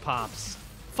right as it pops.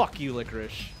 Fuck you,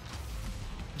 Licorice.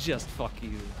 Just fuck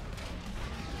you.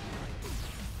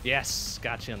 Yes,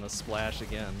 got you on the splash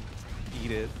again.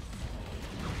 Eat it.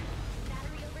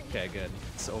 Okay, good.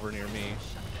 It's over near me.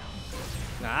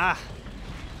 Ah!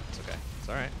 It's okay. It's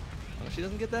alright. As long as she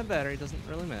doesn't get that battery, it doesn't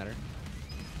really matter.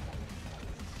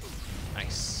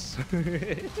 Nice.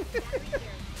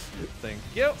 Thank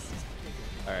you.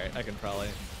 Alright, I can probably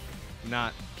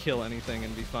not kill anything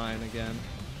and be fine again.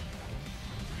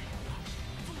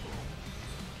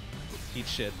 Eat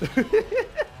shit.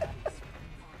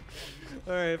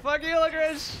 Alright, fuck you,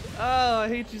 Licorice! Oh, I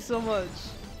hate you so much.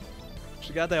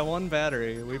 She got that one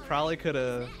battery. We probably could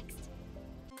have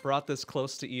brought this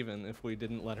close to even if we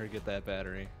didn't let her get that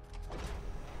battery.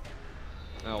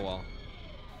 Oh well.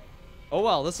 Oh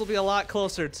well, this will be a lot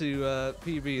closer to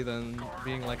PB than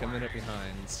being like a minute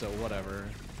behind, so whatever.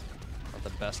 Not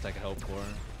the best I could hope for.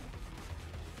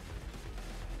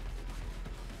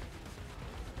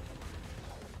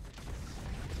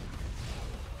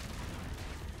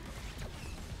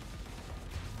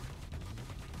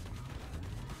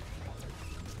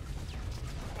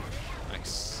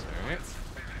 Nice. Alright.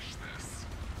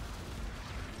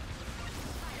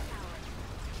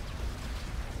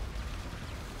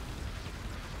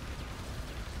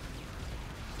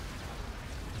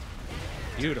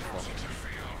 Beautiful.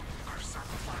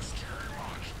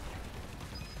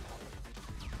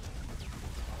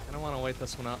 I don't want to wait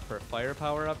this one out for a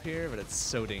firepower up here, but it's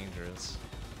so dangerous.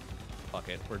 Fuck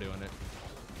it, we're doing it.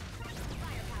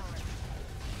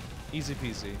 Easy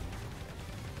peasy.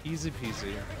 Easy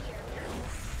peasy.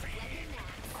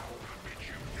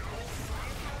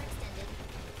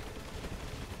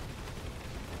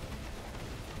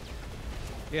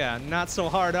 Yeah, not so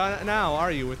hard now,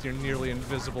 are you, with your nearly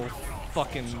invisible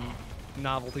fucking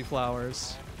novelty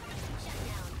flowers?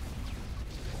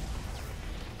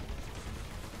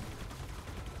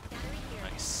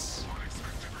 Nice.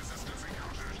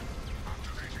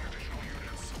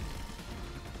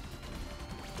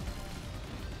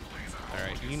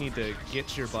 Alright, you need to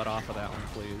get your butt off of that one,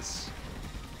 please.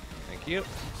 Thank you.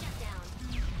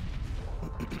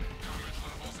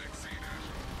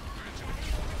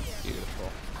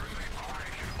 Beautiful.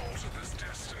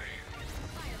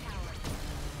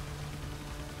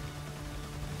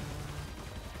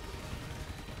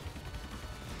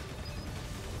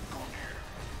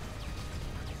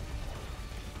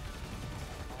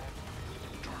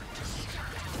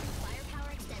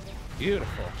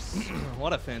 Beautiful.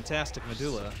 What a fantastic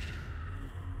medulla.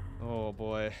 Oh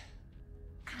boy.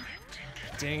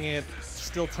 Dang it.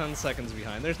 Still 10 seconds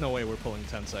behind. There's no way we're pulling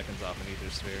 10 seconds off an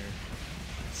ether sphere.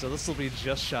 So this will be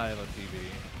just shy of a PB.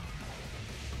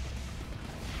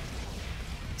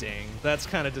 Dang, that's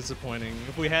kind of disappointing.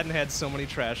 If we hadn't had so many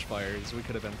trash fires, we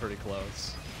could have been pretty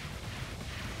close.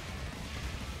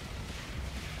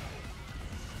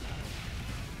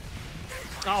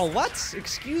 Oh, what?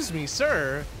 Excuse me,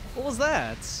 sir. What was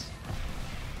that?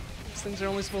 These things are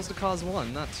only supposed to cause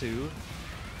one, not two.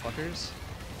 Fuckers.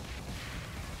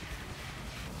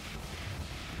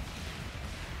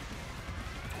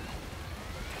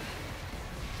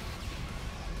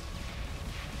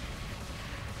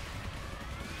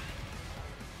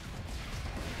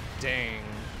 Dang.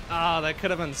 Ah, that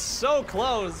could have been so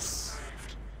close.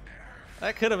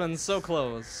 That could have been so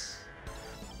close.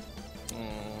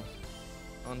 Oh,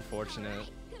 unfortunate.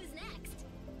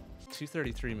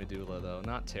 233 medulla though,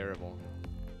 not terrible.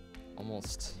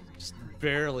 Almost, just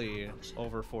barely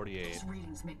over 48.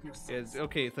 It's,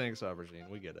 okay, thanks, Aubergine.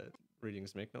 We get it.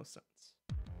 Readings make no sense.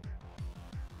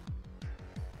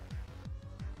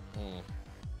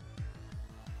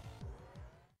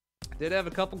 Did have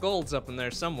a couple golds up in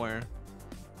there somewhere.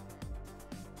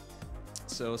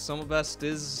 So Soma Best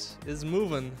is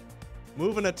moving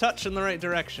a touch in the right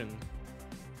direction.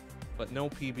 But no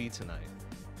PB tonight.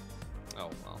 Oh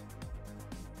well.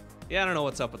 Yeah, I don't know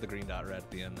what's up with the green dot red at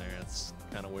the end there. It's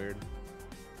kind of weird.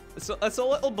 It's a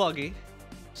little buggy.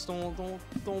 Just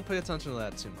don't pay attention to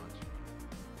that too much.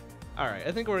 All right,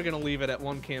 I think we're gonna leave it at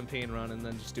one campaign run and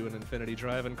then just do an infinity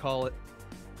drive and call it.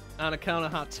 On account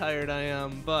of how tired I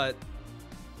am, but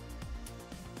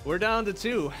we're down to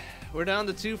 2. We're down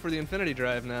to 2 for the infinity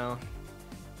drive now.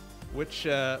 Which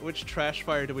trash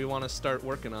fire do we want to start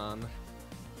working on?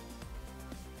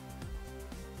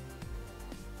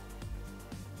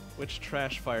 Which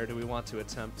trash fire do we want to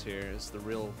attempt here is the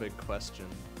real big question.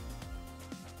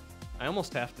 I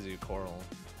almost have to do Coral,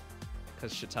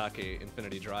 because Shiitake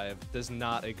Infinity Drive does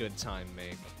not a good time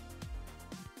make.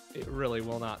 It really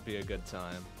will not be a good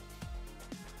time.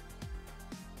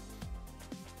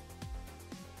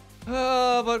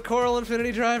 Oh, but Coral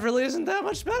Infinity Drive really isn't that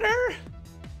much better!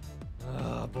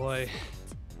 Oh boy.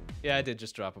 Yeah, I did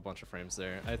just drop a bunch of frames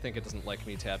there. I think it doesn't like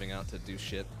me tabbing out to do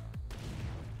shit.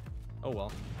 Oh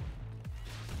well.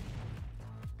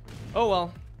 Oh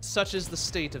well, such is the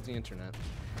state of the internet.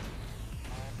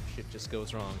 Shit just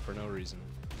goes wrong for no reason.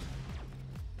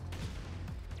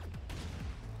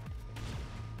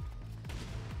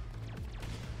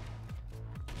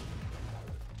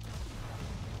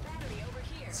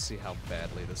 see how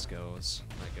badly this goes.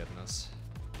 My goodness.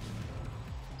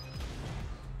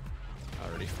 I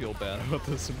already feel bad about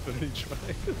this Infinity Try.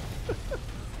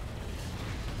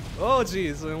 Oh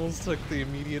jeez, I almost took the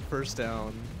immediate first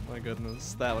down. My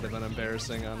goodness, that would have been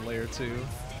embarrassing on layer 2. It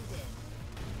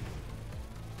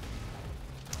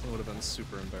would have been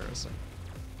super embarrassing.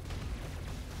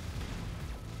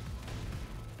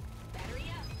 Battery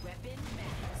up, weapon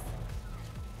max.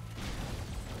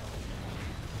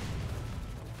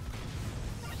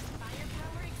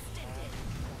 Firepower extended.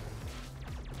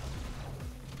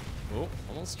 Oh,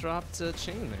 almost dropped a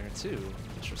chain there too.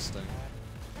 Interesting.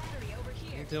 Battery over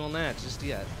here. Ain't doing that just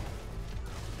yet.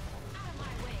 Out of my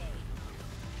way.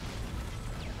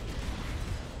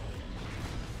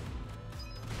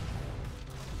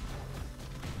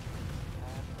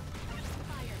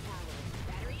 Firepower.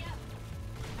 Battery up.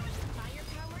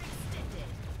 Firepower extended.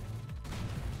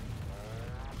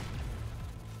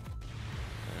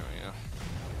 There we go.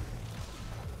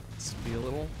 Let's be a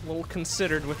little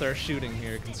considered with our shooting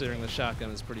here, considering the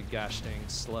shotgun is pretty gosh dang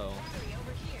slow. Battery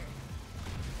over here.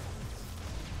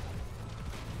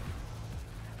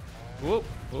 Whoop!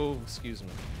 Oh, excuse me.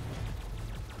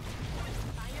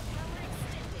 Firepower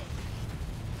extended.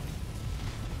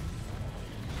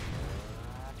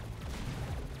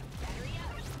 Battery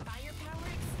up. Firepower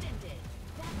extended.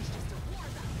 That was just a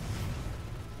warm-up.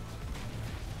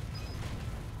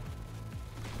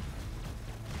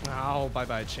 Ow,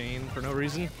 bye-bye chain for no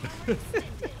reason.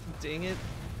 Extended. Dang it.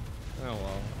 Oh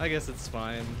well, I guess it's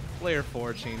fine. Layer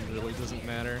 4 chain really doesn't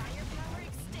matter. Firepower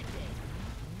extended.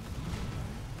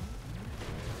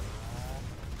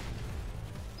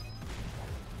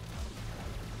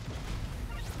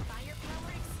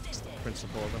 Firepower extended.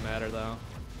 Principle of the matter though.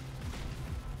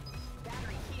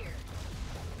 Battery here.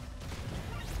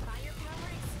 Firepower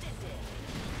extended.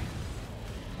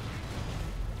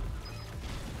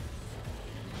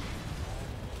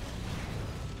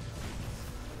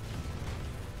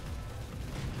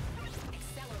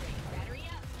 Accelerate. Battery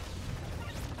up.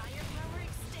 Firepower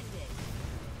extended.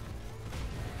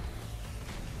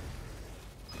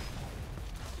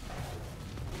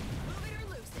 Move it or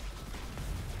lose it.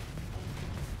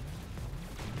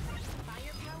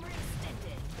 Firepower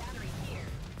extended. Battery here.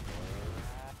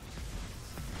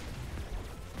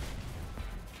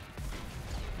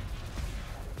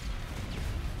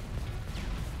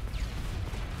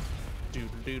 Do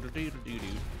do do do do do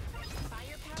do.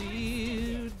 Firepower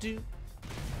Do extended. do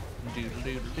do do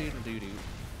do do do do.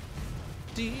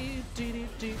 Do do do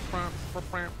do. Bow, bow,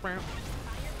 bow, bow. Firepower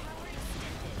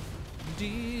extended. Do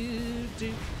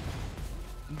do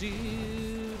do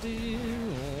do.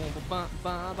 Ba ba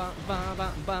ba ba ba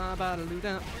ba ba da doo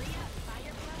da. Hurry up.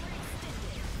 Firepower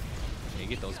extended. Hey,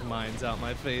 get those mines out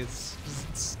my face.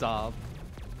 Just stop.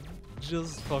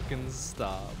 Just fucking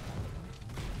stop.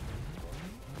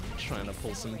 Trying to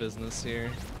pull some business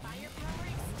here. Firepower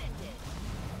extended.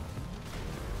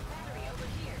 Battery over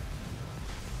here.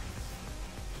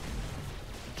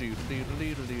 Do do do do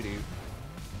do do.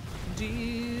 Do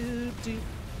do do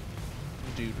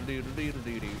do do do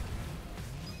do do.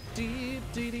 Do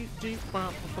do do do.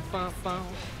 Bow, bow, bow, bow.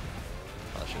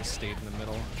 I should have stayed in the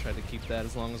middle. Tried to keep that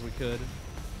as long as we could.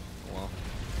 Well.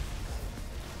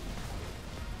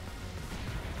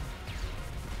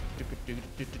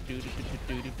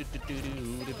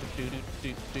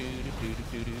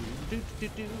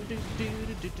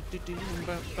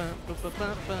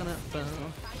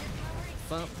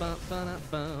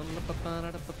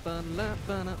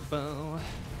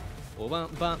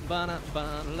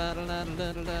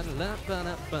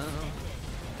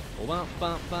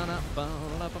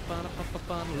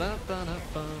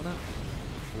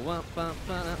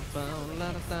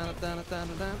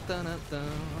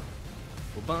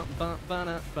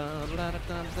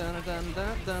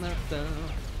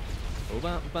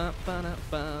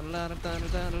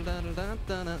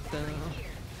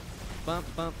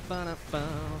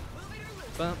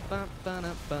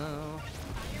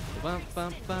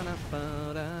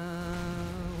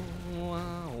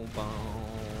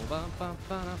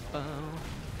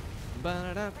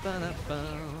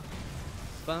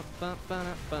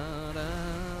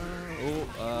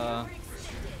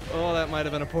 Oh, that might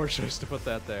have been a poor choice to put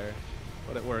that there,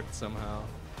 but it worked somehow.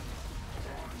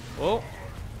 Oh!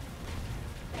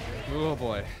 Oh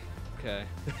boy. Okay.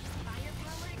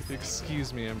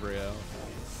 Excuse me, embryo.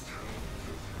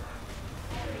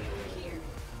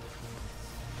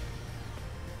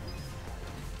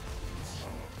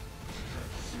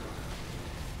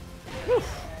 Whew.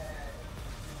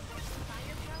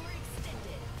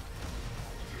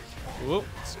 Whoop,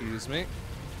 excuse me.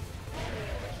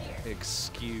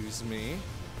 Excuse me.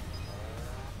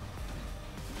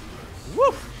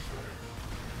 Woo!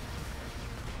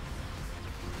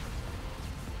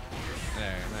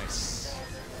 There, nice.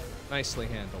 Nicely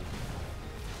handled.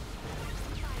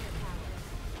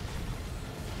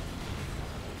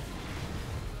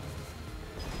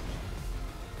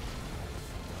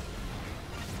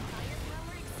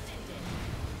 Firepower extended.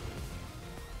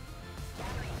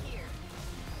 Battery here.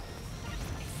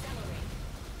 Accelerate.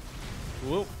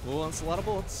 Whoa, whoa, that's a lot of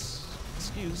bullets.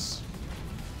 Excuse.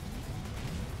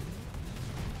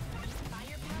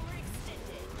 Firepower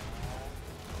extended.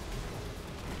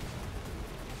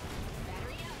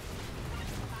 Battery up.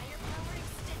 Firepower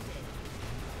extended.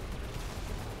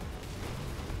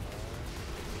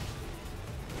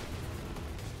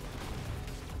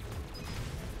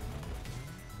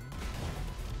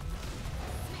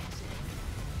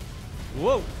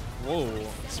 Whoa! Whoa.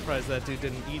 Surprised that dude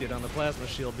didn't eat it on the plasma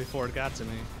shield before it got to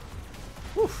me.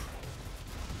 Whew.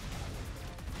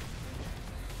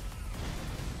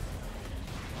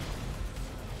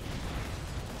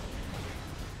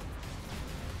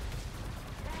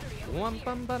 Wum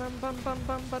bum ba-dum bum bum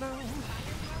bum ba-dum.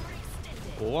 Firepower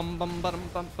extended. Wum bum ba-dum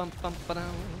bum bum bum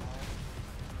ba-dum.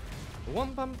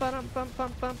 Wum bum ba-dum bum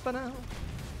bum bum ba-dum.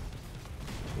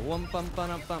 Wum bum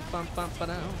ba-dum bum bum bum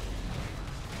ba-dum.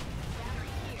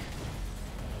 Battery here.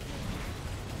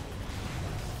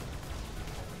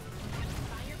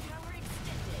 Firepower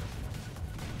extended.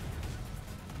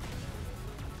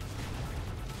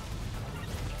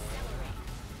 Accelerate.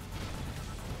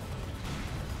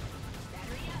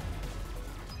 Battery up.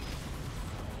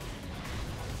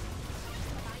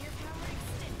 Firepower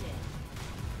extended.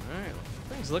 Alright,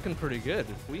 things looking pretty good.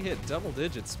 If we hit double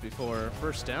digits before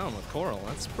first down with Coral,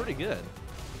 that's pretty good.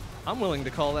 I'm willing to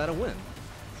call that a win.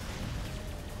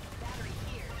 Battery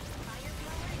here.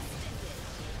 Firepower extended.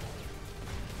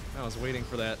 I was waiting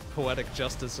for that poetic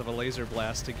justice of a laser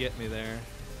blast to get me there.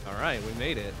 Alright, we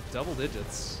made it. Double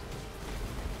digits.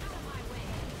 Out of my way.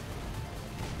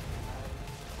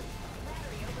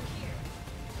 Battery over here.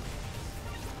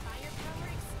 Firepower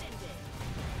extended.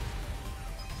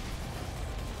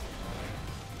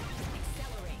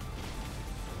 Accelerate.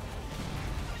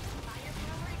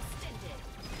 Firepower extended.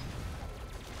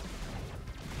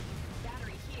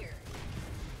 Battery here.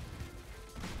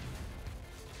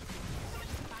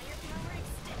 Firepower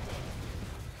extended.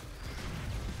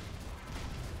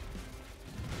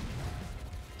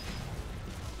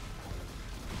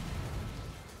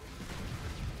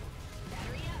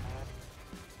 Battery up.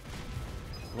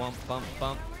 Wump bump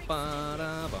bump ba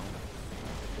da bum.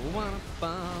 Wump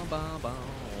bum bum bum.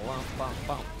 Wump bum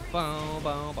bum bum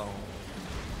bum bum.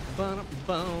 Ba da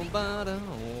bum ba da.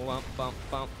 Wump bump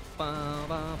bump ba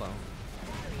ba bum.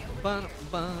 Ba da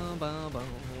bum ba bum.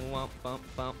 Wump bump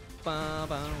bump ba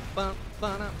bum bum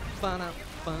ba da ba da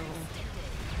bum.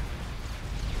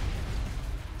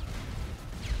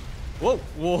 Whoa,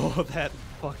 whoa, that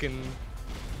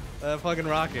fucking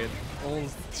rocket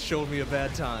almost showed me a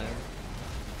bad time.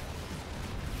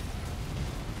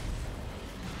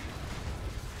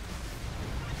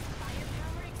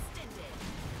 Firepower extended.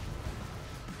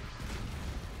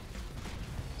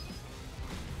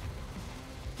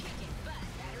 Kicking butt.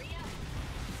 Battery up.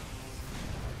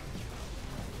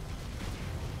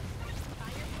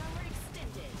 Firepower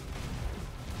extended.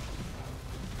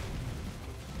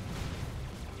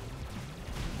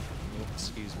 Oh,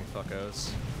 excuse me, fuckos.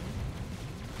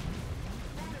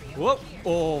 Battery Whoop! over here.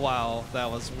 Oh, wow, that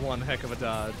was one heck of a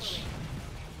dodge.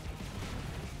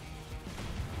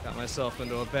 Got myself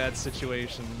into a bad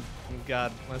situation and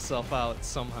got myself out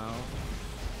somehow.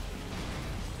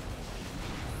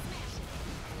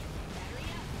 Battery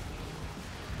up.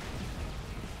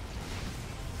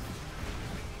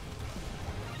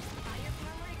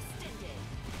 Firepower extended.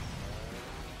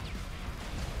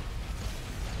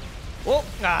 Oh!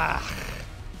 Ah!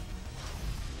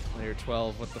 Layer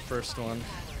 12 with the first one.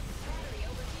 Battery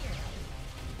over here.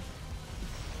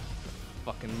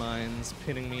 Fucking mines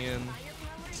pinning me in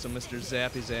so Mr.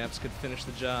 Zappy Zaps could finish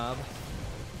the job.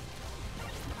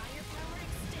 Firepower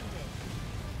extended.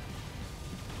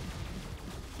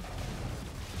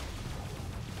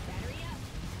 Battery up.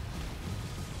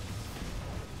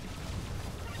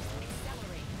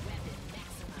 Accelerate. Weapon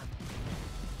maximum.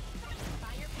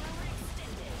 Firepower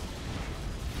extended.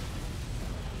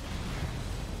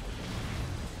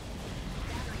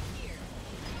 Battery here.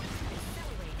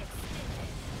 Accelerate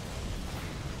extended.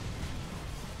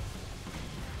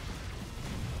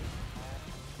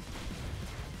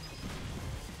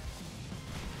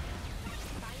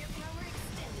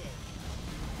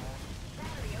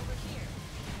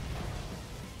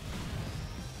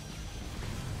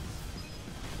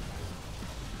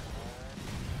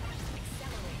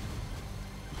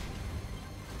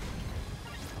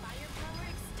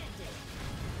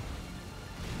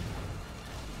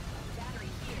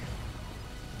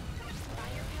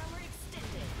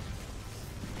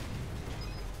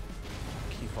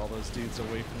 all those dudes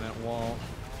away from that wall.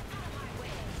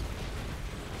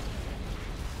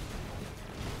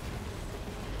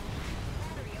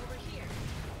 Battery over here.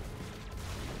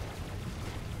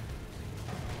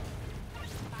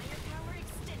 Firepower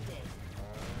extended.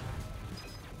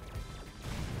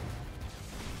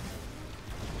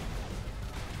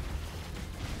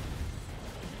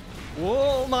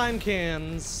 Whoa, mine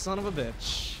cans, son of a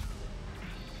bitch.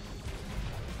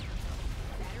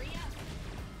 Battery up.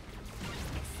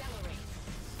 Accelerate.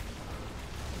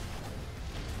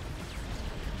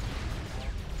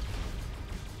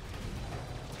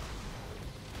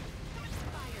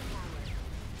 Firepower.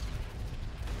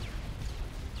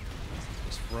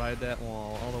 Just ride that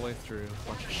wall all the way through.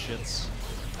 Bunch of shits.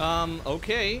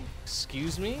 Okay.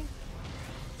 Excuse me?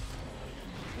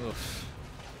 Oof.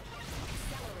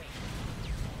 Accelerate.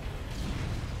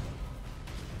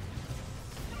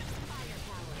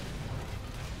 Firepower.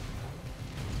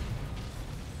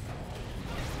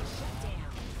 Shut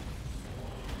down.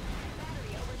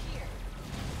 Battery over here.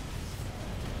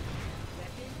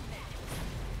 Weapon max.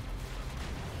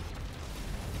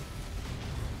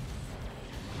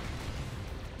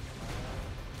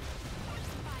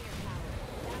 Firepower.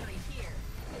 Battery here.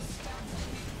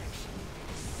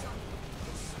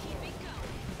 Keep it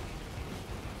going.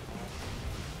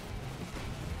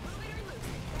 Move it or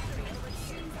lose it. Battery over here.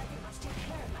 Seems like it must take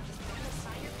care of that.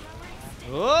 Firepower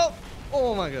extended. Oh!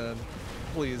 Oh my god.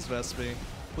 Please, Vespi.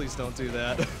 Please don't do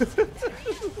that.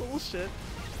 Little shit.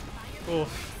 Firepower Oof.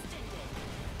 extended.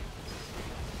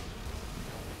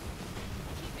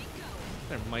 Keep it going.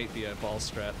 There might be a ball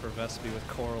strat for Vespi with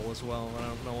Coral as well. I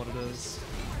don't know what it is.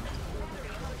 Battery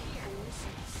over here.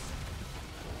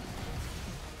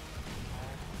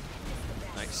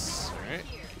 Nice. Alright.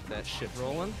 Keep that shit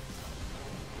rolling.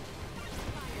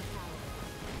 Firepower.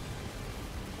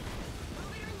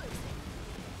 Move it or lose it.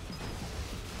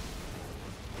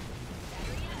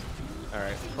 Battery up.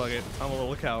 Alright, fuck it. I'm a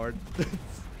little coward.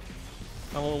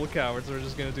 I'm a little coward, so we're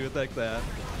just gonna do it like that.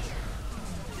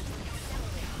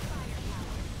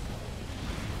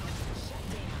 Shut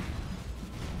down.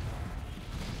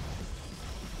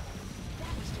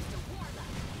 That was just a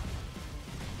warm-up.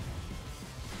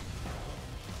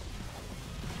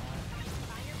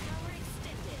 Firepower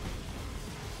extended.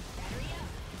 Battery up.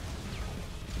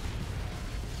 Firepower.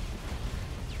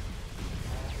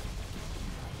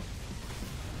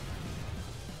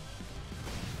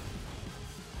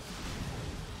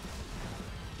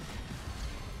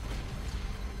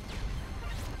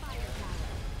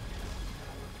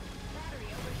 Battery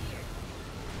over here.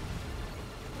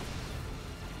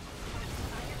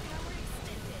 Firepower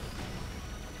extended.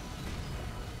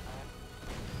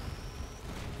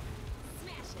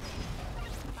 Smash it.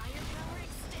 Firepower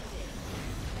extended.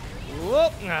 Battery up.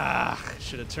 Whoop! Ah!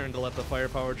 Should have turned to let the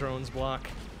firepower drones block.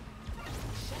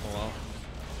 Oh well.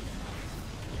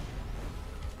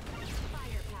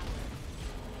 Firepower.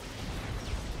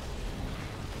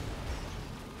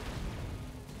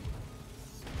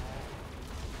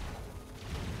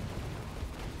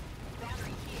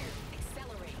 Battery here.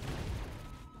 Accelerate.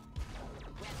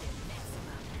 Weapon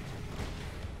maximum.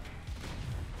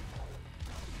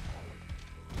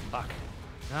 Fuck.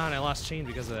 Ah, and I lost chain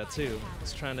because of that too. I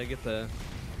was trying to get the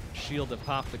shield to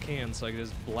pop the can so I could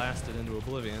just blast it into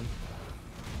oblivion.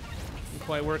 Didn't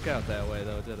quite work out that way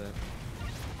though, did it?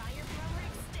 Firepower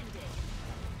extended.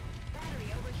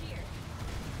 Battery over here.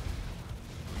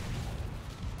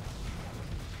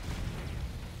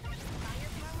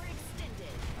 Firepower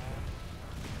extended.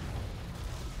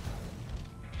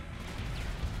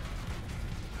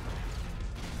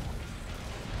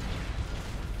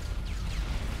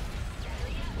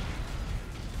 Battery up.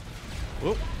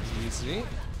 Whoop. Easy.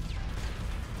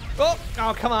 Oh!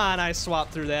 Oh, come on! I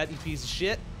swapped through that, you piece of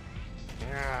shit.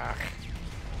 Ugh.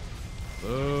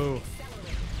 Boo.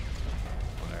 Accelerate.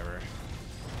 Whatever.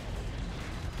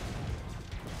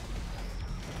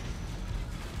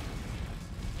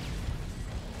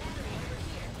 Battery over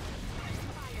here.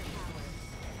 Firepower.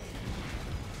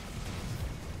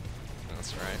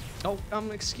 That's right. Oh,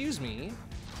 excuse me.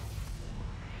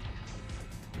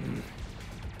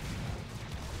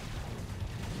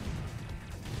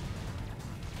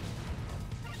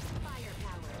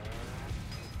 Firepower.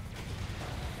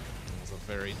 That's a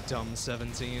very dumb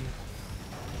 17.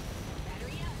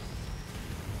 Battery up.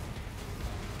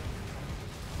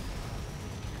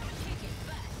 Kick it,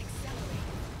 butt. Accelerate.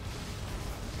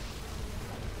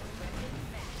 Weapon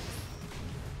max.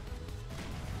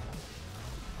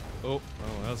 Oh,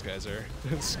 those guys are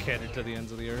scattered to the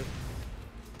ends of the earth.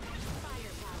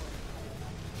 Firepower.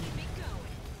 Keep it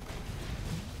going.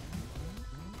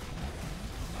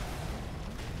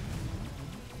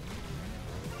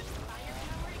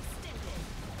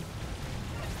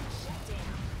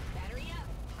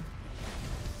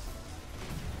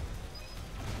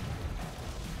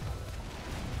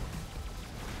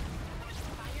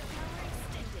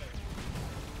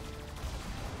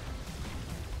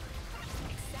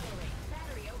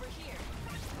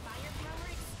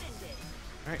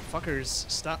 Alright, fuckers,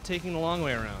 stop taking the long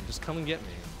way around. Just come and get me.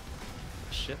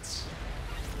 Shits.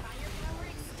 Firepower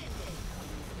extended.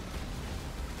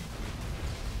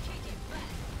 Kick it back.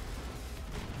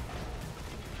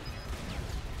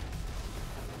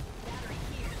 Battery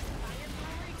here.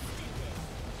 Firepower extended.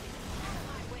 Out of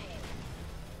my way.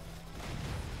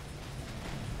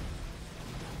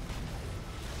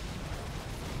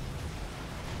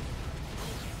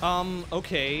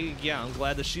 Okay, yeah, I'm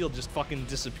glad the shield just fucking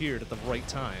disappeared at the right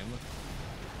time.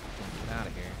 Get out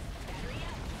of here. Battery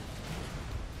up.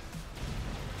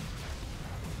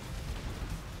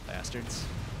 Bastards.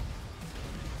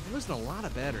 I'm losing a lot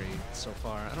of battery so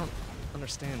far. I don't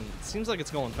understand. It seems like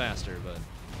it's going faster, but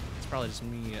it's probably just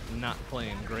me not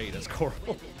playing great as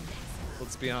Coral.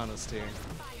 Let's be honest here.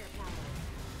 Firepower.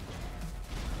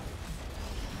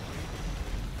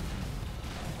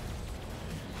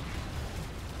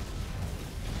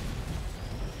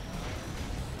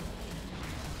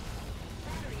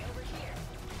 Battery over here.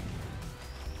 Accelerate.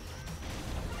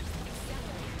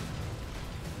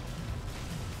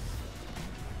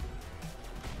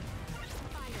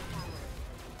 Firepower.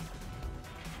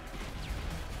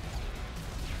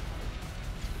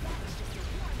 That was just a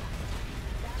warm-up.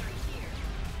 Battery here.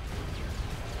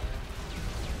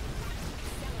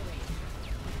 Accelerate.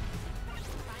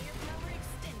 Firepower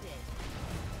extended.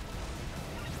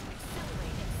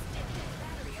 Accelerate extended.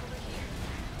 Battery over here.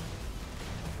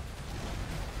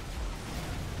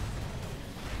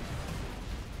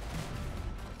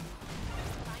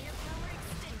 Firepower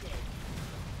extended.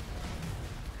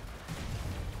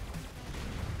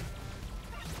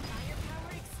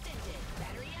 Firepower extended.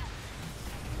 Battery up.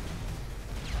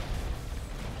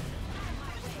 Out of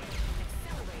my way.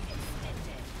 Accelerate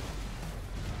extended.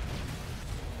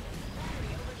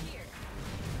 Battery over here.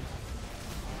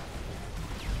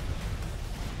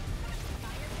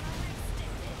 Firepower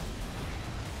extended.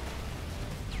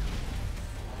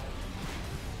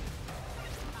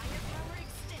 Firepower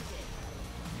extended.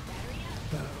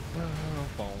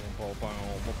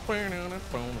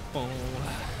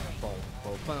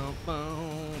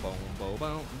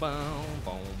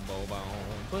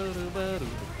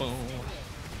 Battery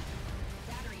up.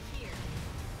 Battery here.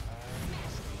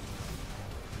 Smash it.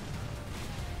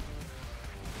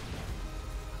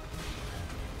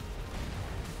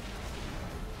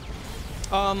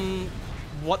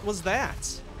 What was that?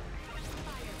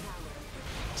 Firepower.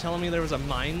 Telling me there was a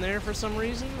mine there for some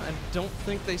reason? I don't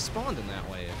think they spawned in that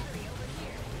way. Battery over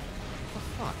here. What the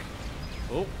fuck?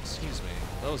 Oh, excuse me.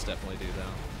 Those definitely do,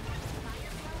 though.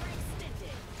 Firepower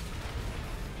extended.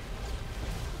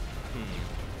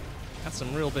 Got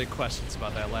some real big questions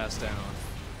about that last down.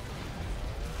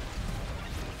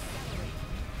 Accelerate.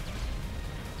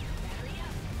 Battery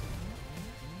up.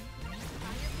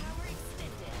 Firepower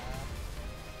extended.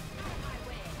 Out of my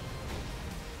way.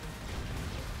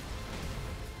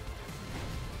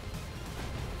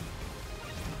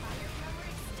 Firepower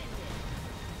extended.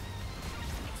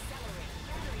 Accelerate.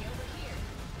 Battery over here.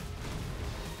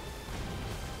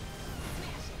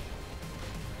 Smash it.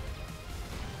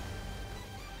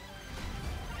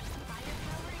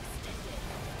 Firepower extended.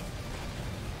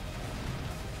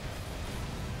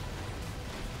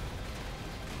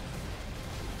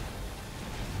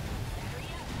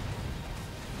 Battery up.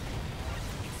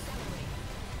 Accelerate.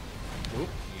 Oop,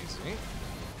 easy.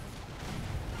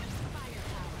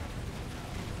 Firepower.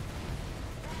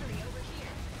 Battery over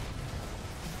here.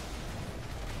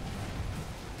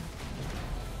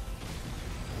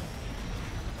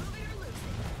 Move it or lose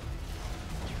it.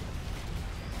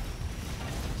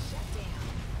 Shut down.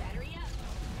 Battery up.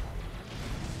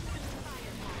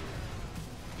 Firepower.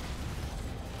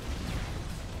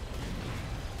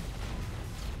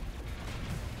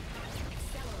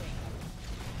 Accelerate.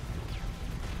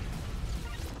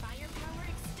 Firepower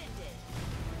extended.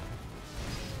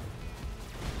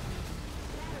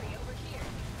 Battery over here.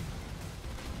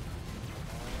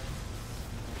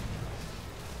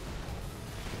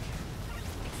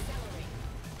 Accelerate.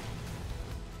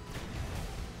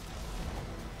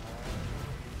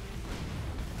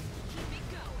 Keep it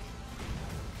going.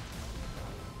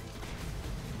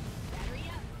 Battery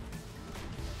up.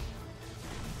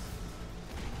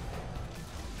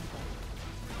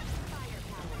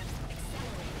 Firepower.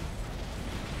 Accelerate.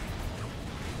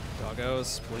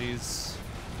 Doggos, please.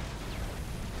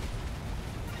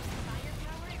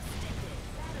 Firepower extended.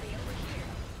 Battery over here.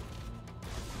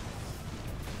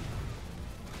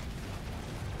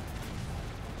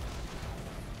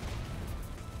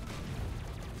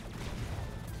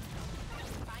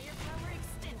 Firepower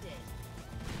extended.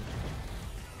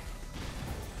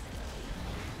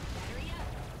 Battery up.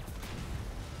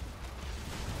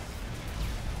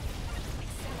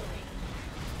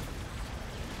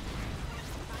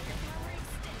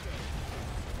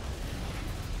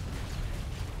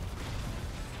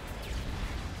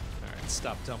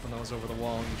 Stop dumping those over the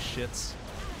wall, you shits.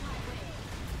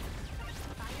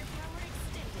 Firepower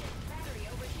extended. Battery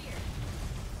over here.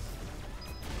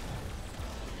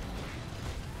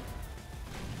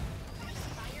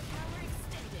 Firepower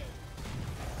extended.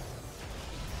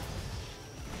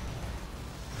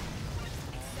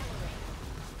 Accelerate.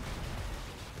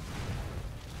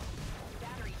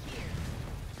 Battery here.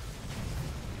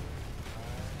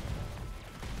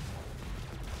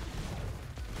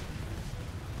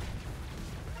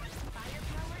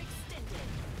 Firepower extended.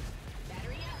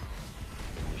 Battery up.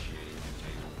 Initiating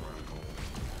containment protocol.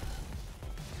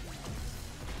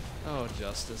 Oh,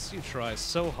 Justice, you try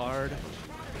so hard.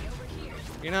 Battery over here.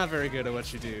 You're not very good at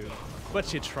what you do,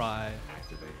 but you try,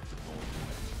 Activate support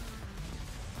unit.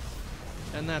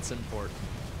 and that's important.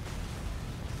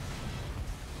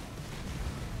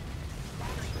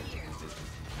 Battery here.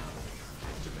 Resistance encountered.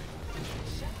 Activate condition.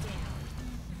 Shut down.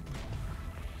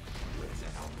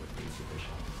 Laser output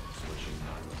insufficient. Switching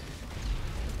highway.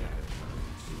 Data terminal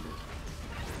exceeded.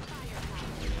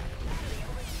 Battery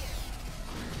over here.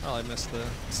 Oh, I missed the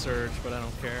surge, but I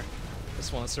don't care.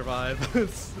 Just want to survive.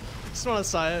 Just want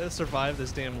to survive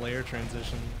this damn layer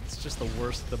transition. It's just the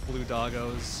worst. The blue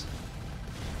doggos,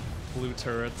 blue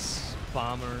turrets,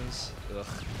 bombers. Ugh.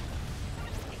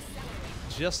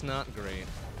 Just not great.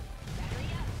 Battery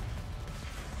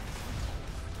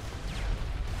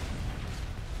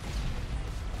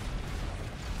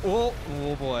up. Oh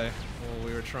boy. What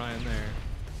we were trying there.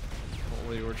 What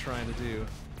we were trying to do.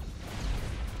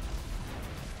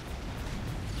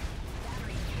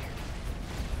 Battery here.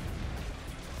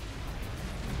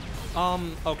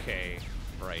 Okay.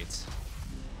 Right.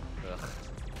 Ugh.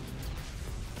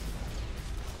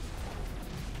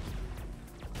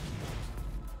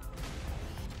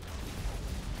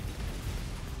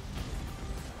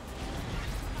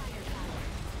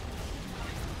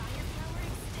 Firepower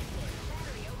extended.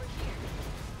 Battery over here.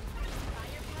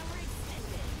 Firepower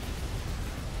extended.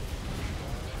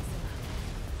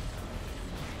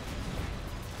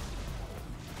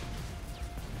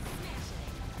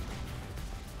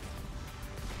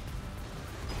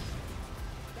 Smashing it.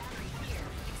 Battery here.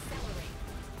 Accelerate.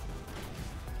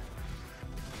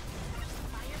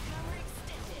 Firepower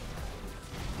extended.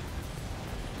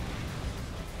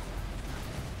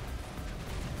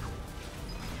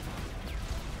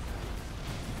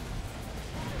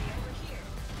 Battery over here.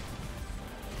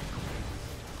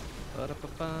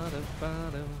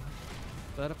 Ba-da-ba-ba-da-ba-da.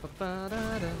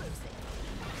 Ba-da-ba-ba-da-da.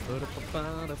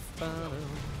 Ba-da-ba-ba-da-ba-da.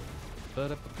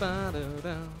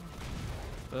 Ba-da-ba-ba-da-da.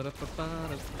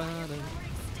 Ba-da-ba-ba-da-ba-da.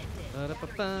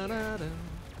 Ba-da-ba-ba-da-da.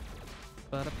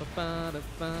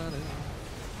 Ba-da-ba-ba-da-ba-da.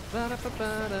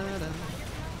 Ba-da-ba-ba-da-da.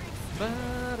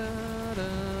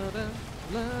 Ba-da-da-da.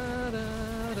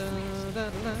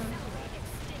 La-da-da-da-da.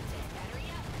 Extended. Battery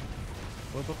up.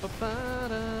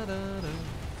 Ba-ba-ba-ba-da-da-da.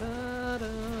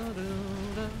 Ba-da-da-da.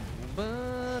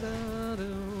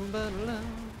 Ba-da-da-da-da.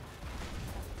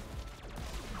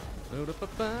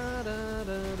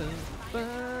 Ba-da-ba-ba-da-da-da.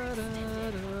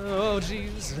 Ba-da-da. Oh,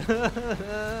 jeez.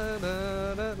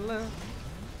 Da-da-da-da.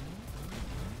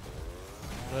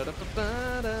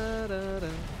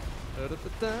 Ba-da-ba-ba-da-da-da.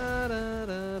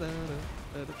 Da-da-da-da-da-da.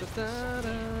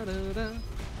 Da-da-da-da-da-da.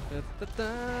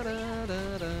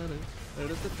 Da-da-da-da-da-da.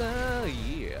 Da-da-da-da.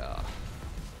 Yeah.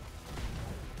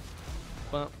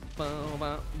 Bum, bum,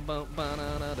 bum, bum,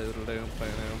 ba-da-da-doodle-doo,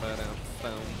 ba-dum, ba-dum,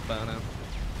 bum, ba-dum.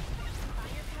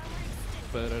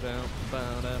 Ba-da-dum,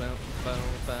 ba-da-dum, bum,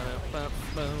 ba-dum, bum,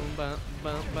 bum, bum,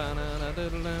 bum,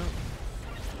 ba-da-da-doodle-doo.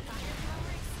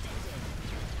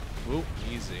 Whoop,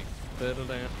 easy.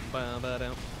 Ba-da-dum,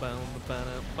 ba-da-dum, bum,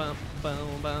 ba-dum, bum, bum,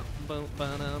 bum, bum,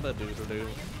 ba-da-da-doodle-doo.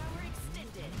 Power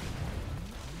extended.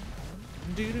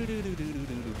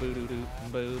 Do-do-do-do-do-do-do, boo-do-do,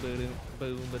 boo-do-do,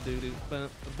 boom-ba-do-do, bum,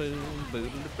 boom,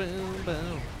 boo-do-do, boom,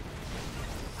 boom.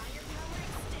 Firepower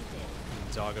extended.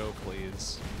 Doggo,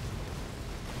 please.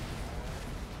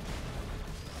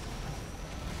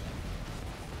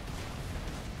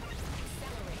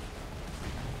 Accelerate.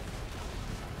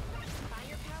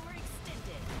 Firepower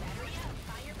extended. Battery up.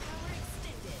 Firepower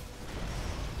extended.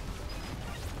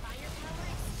 Firepower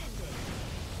extended.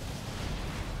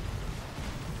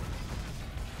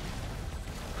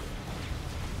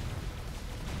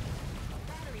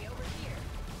 Battery over here.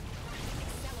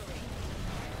 Accelerate.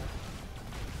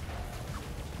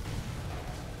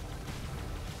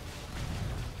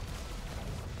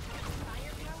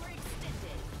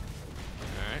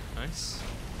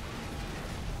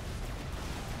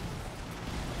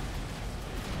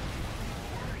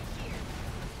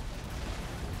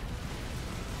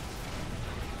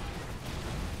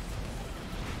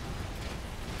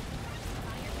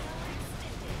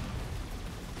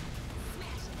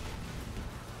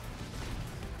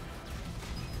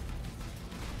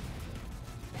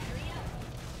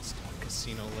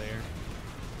 casino lair.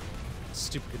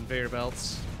 Stupid conveyor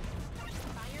belts.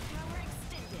 Firepower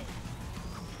extended.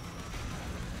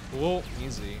 Whoa,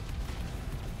 easy.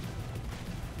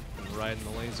 Been riding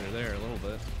the laser there a little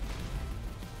bit.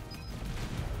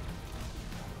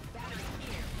 Battery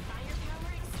here.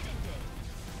 Firepower extended.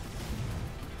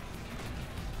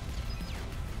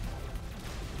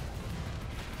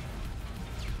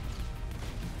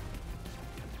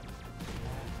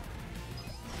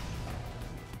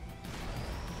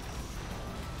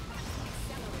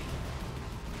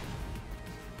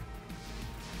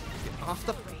 Get off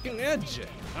the fucking edge!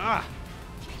 Ah!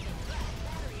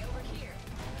 Battery over here.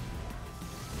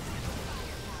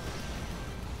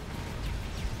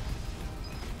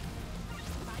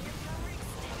 Firepower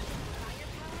extended.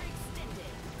 Firepower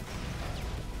extended.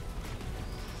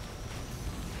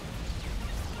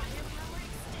 Firepower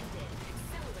extended.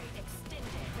 Accelerate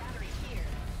extended. Battery here.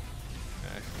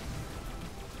 Okay.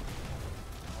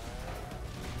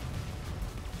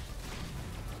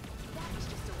 That was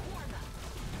just a warm-up.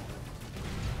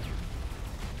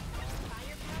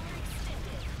 Firepower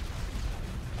extended.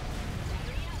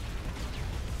 Battery up.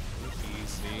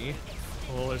 Easy.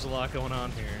 Well, there's a lot going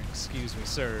on here. Excuse me,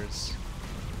 sirs.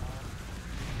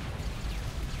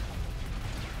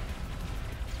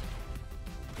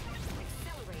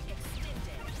 Accelerate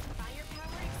extended.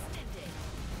 Firepower extended.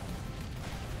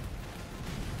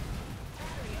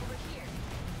 Battery over here.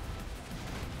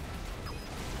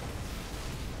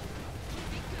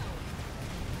 Keep it going.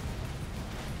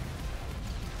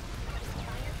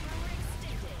 Firepower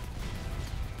extended.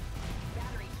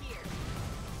 Battery here. Firepower extended. Battery up.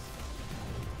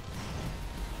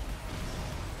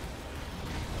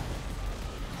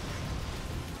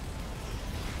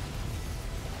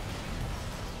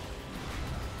 Out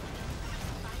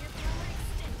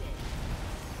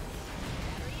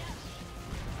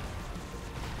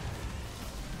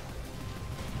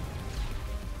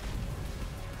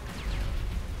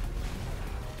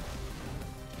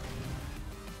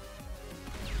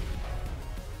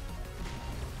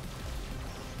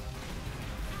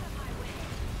of my way.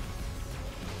 Battery here.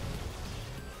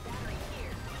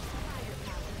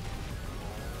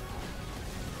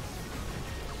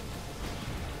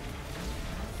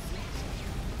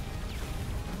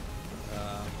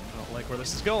 Firepower. I don't like where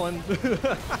this is going.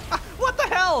 What the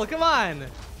hell? Come on!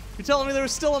 You're telling me there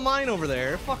was still a mine over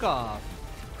there? Fuck off.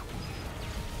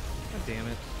 God damn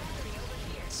it. Battery over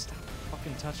here. Stop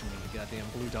fucking touching me, you goddamn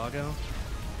blue doggo.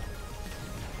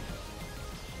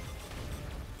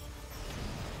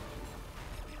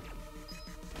 Firepower. Weapon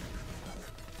max.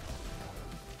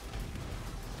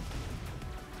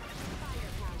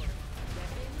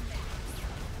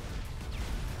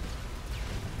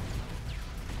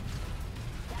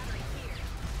 Battery here.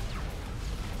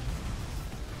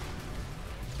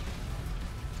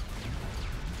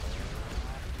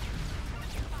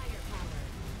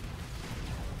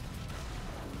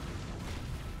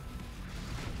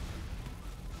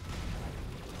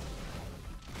 Firepower.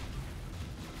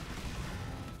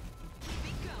 Keep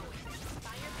it going.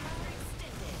 Firepower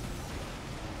extended.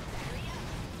 Battery up.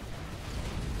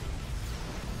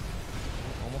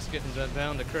 Almost getting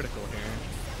down to critical here.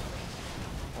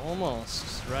 Almost.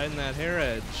 Riding that hair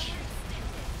edge.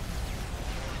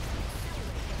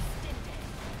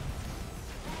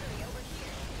 Battery over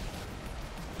here.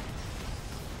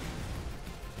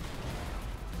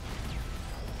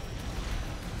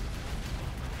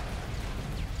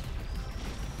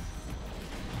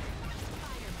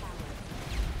 Firepower.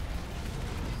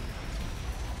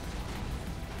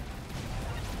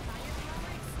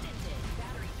 Firepower extended.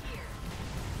 Battery here.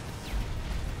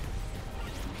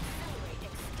 Accelerate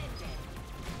extended.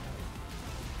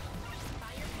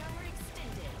 Firepower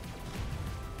extended.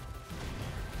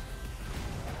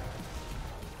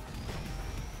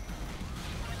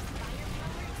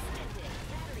 Firepower extended.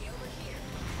 Battery over here.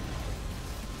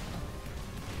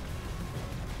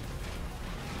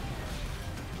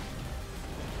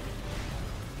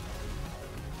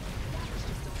 That was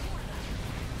just a warm-up.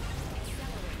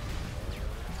 Accelerate.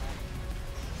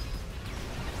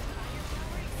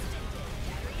 Firepower extended.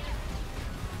 Battery up.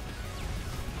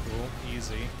 Cool.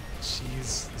 Easy.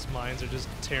 Jeez, these mines are just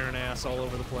tearing ass all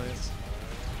over the place.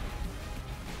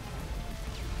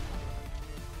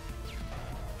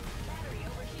 Battery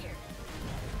over here.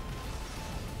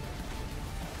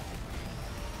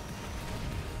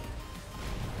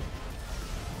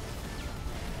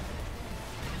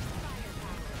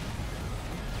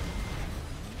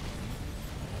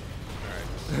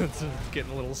 Firepower. Alright.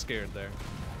 Getting a little scared there.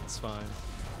 It's fine.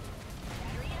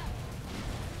 Battery up.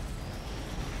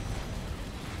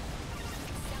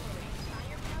 Accelerate.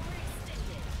 Firepower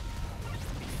extended.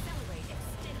 Accelerate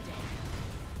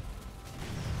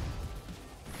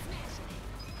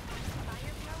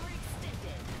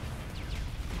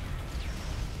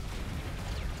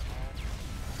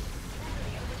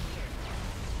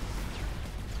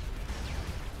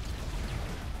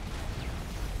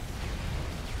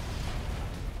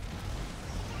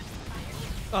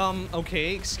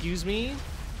Okay, excuse me?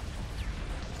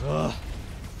 Ugh.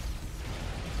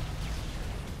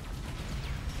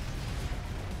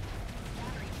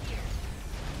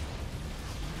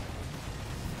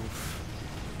 Oof.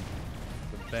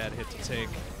 A bad hit to take.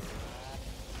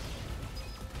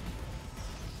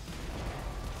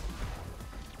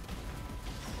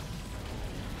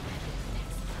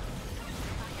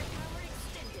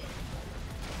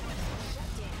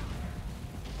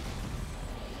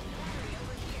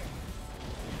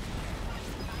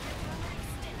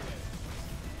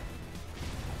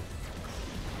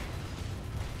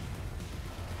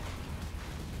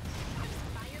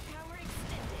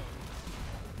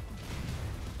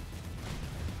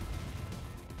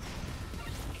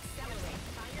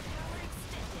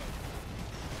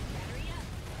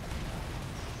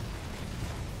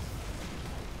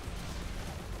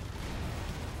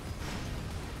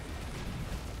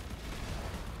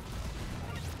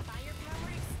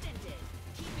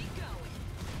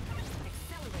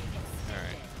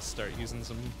 Start using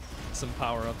some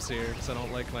power-ups here because I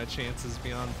don't like my chances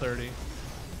beyond 30.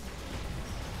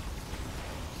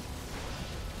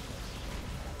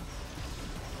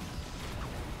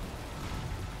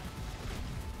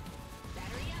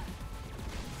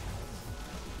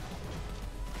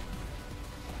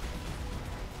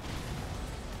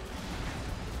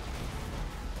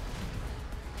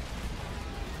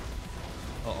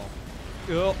 Uh-oh.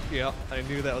 Oh, yeah, I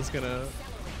knew that was gonna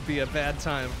be a bad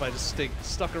time if I just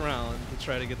stuck around to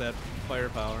try to get that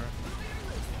firepower.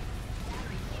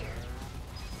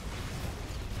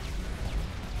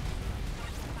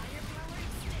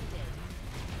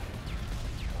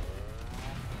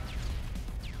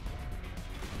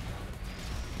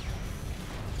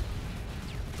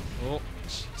 Oh,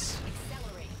 jeez.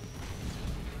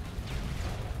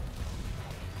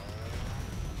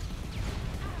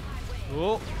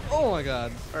 Oh, oh my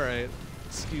god. All right.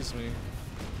 Excuse me.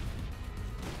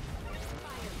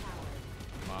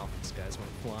 Wow, these guys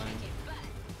went flying.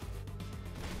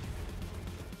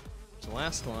 The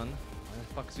last one. Why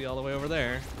the fuck is he all the way over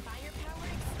there?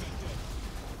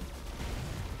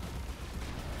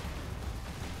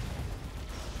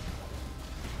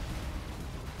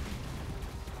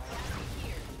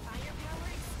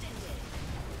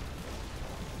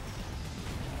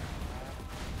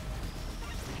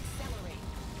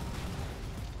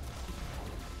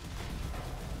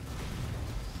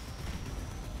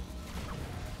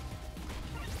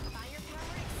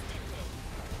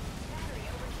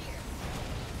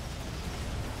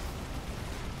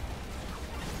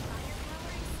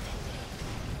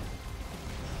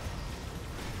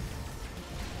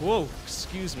 Whoa,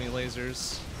 excuse me,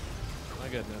 lasers. My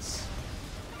goodness.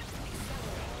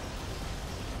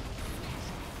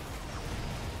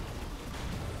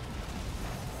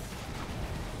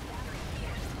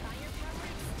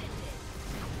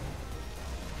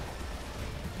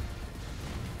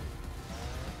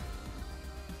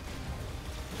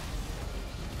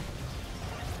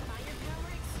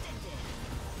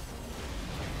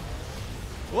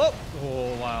 Whoa!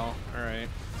 Oh, wow. Alright.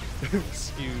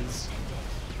 Excuse.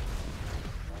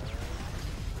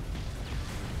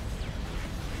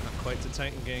 Quite to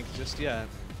Titan gank just yet.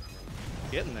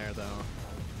 Getting there though.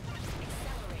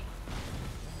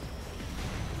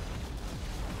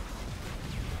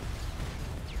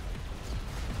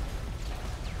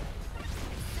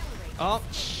 Oh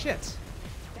shit.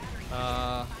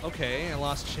 Okay, I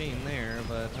lost chain there,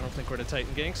 but I don't think we're to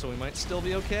Titan gank, so we might still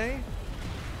be okay.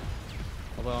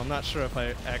 Although I'm not sure if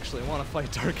I actually want to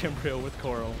fight Dark Embryo with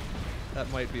Coral. That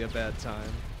might be a bad time.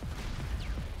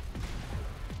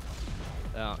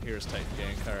 Oh, here's Titan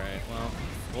gank. Alright, well,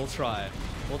 we'll try it.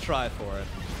 We'll try for it.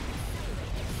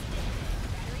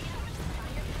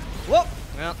 Whoop!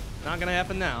 Well, not gonna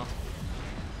happen now.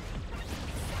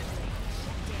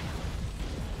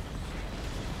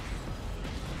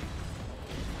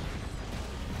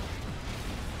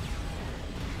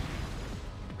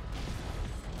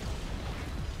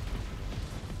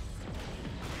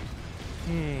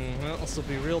 Well, this will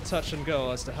be real touch and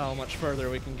go as to how much further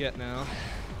we can get now.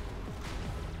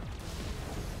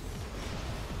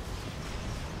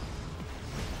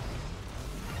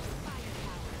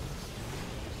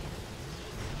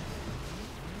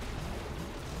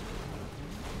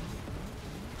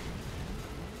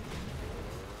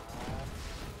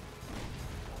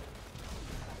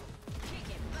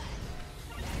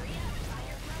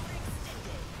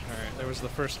 There was the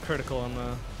first critical on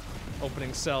the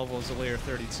opening salvos of layer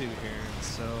 32 here,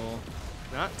 so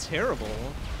not terrible.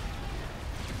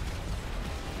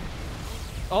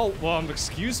 Oh, well,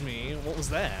 excuse me, what was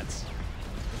that?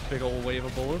 Big old wave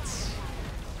of bullets.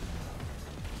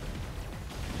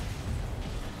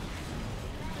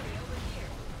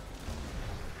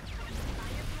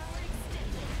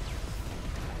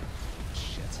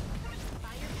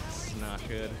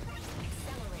 good.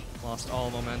 Accelerate. Lost all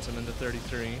momentum into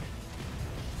 33.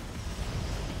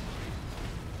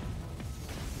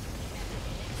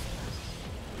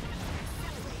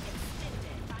 Accelerate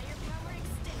extended. Firepower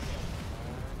extended.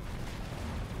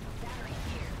 Battery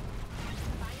here.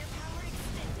 Firepower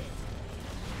extended.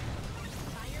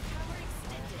 Firepower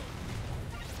extended.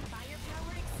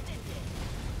 Firepower extended.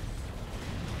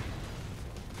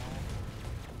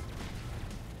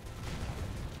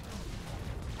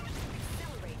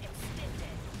 Accelerate extended.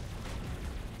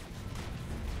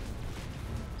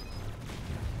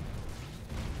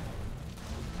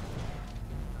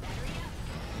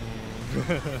 Battery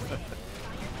up.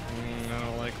 I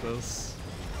don't like this.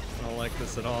 I don't like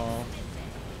this at all.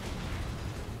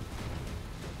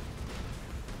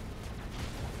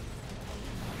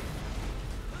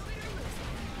 Move it or lose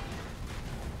it.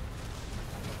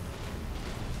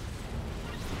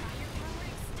 Firepower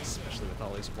extended. Especially with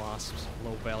all these wasps.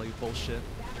 Low value bullshit.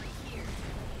 Battery here.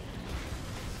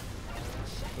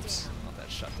 Oops. Not that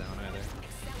shut down either.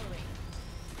 Accelerate.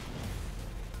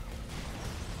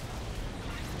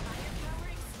 Firepower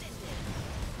extended. Accelerate extended.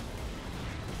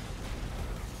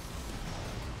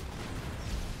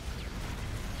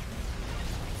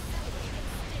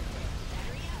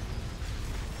 Battery up.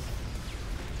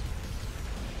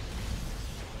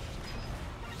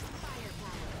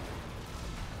 Firepower. Accelerate.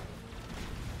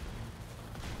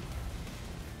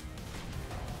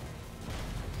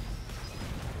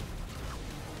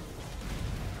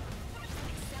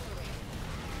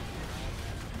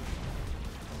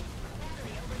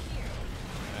 Battery over here.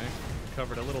 Okay.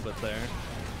 Covered a little bit there.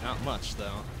 Not much though.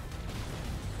 Out of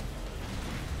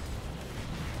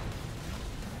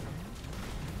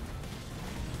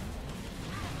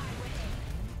my way.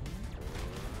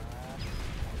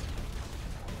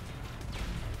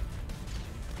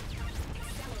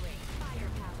 Accelerate.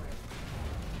 Firepower.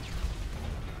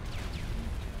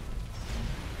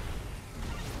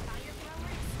 Firepower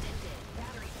extended.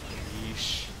 Battery here.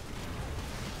 Yeesh.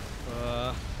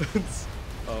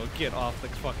 Oh, get off the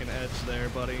fucking edge there,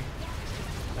 buddy.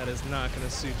 That is not gonna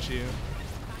suit you.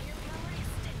 Firepower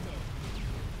extended.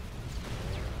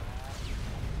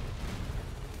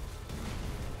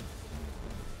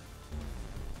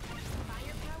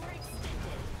 Firepower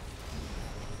extended.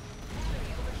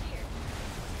 Battery over here.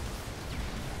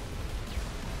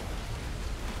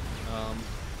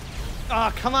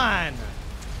 Ah, come on!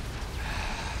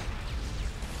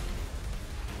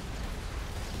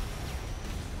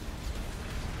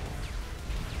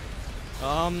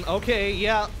 Okay,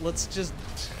 yeah, let's just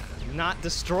not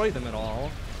destroy them at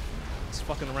all. Let's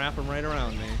fucking wrap them right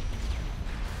around me.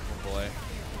 Oh boy.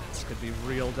 This could be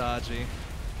real dodgy.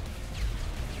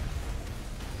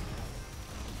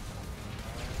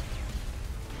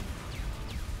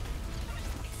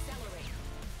 Accelerate.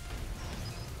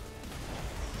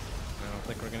 I don't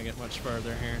think we're gonna get much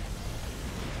further here.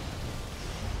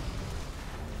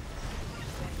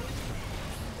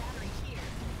 Battery here.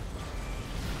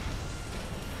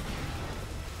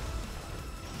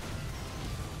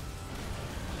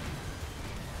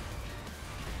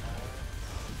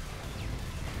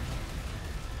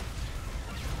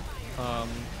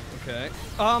 Okay.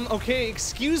 Okay,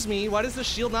 excuse me, why does the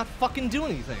shield not fucking do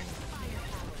anything?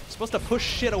 It's supposed to push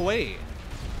shit away.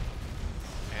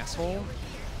 Asshole.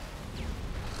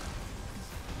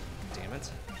 Damn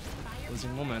it.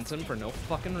 Losing momentum for no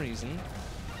fucking reason.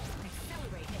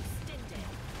 Accelerate extended.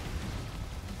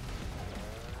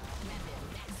 Method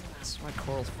maximum. That's why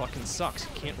Coral fucking sucks.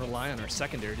 You can't rely on our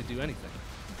secondary to do anything.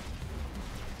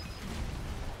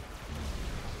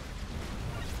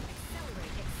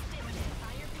 Accelerate extended.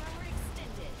 Firepower extended. Firepower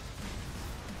extended. Accelerate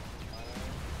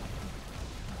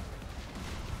extended.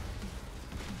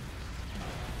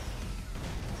 Battery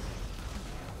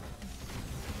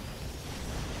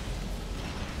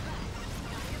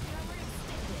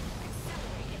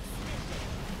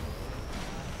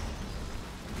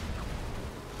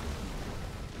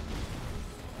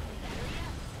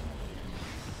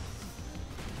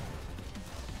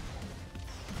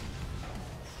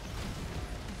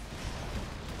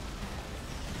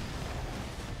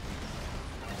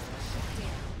up. Shut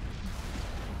down.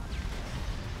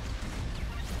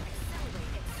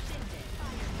 Accelerate extended.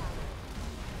 Firepower.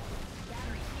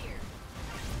 Battery here.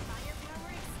 Firepower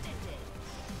extended.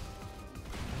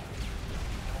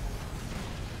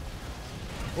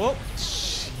 Whoa!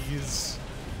 Jeez.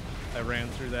 I ran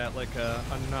through that like a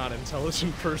not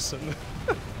intelligent person.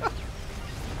 Firepower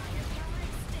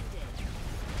extended.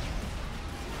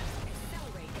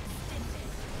 Accelerate extended.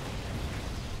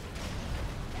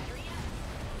 Battery up.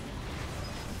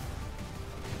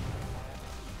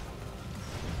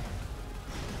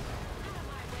 Out of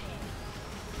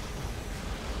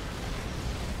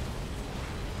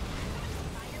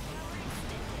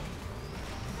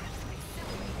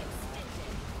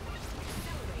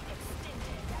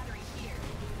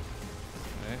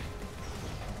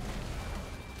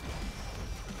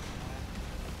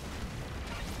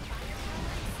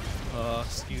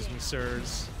Excuse me,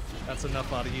 sirs. That's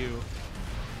enough out of you.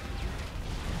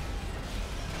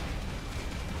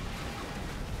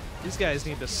 These guys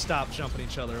need to stop jumping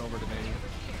each other over to me.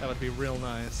 That would be real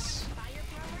nice.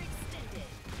 Firepower extended.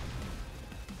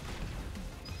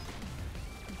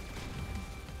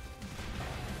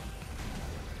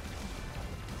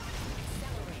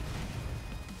 Accelerate.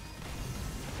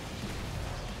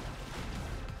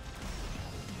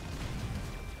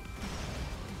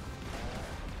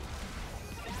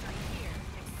 Battery here.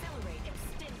 Accelerate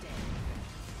extended.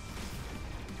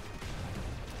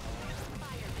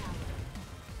 Firepower.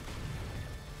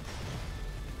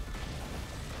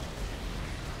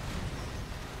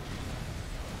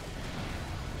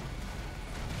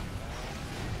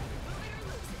 Moving or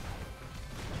losing.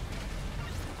 Firepower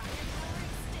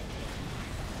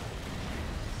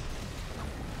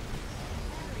extended.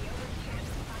 Battery over here.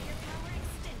 Firepower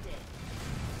extended.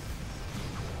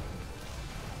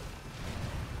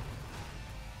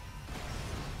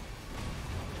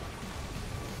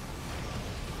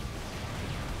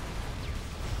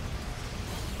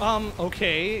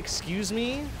 Okay, excuse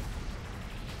me?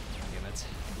 Damn it.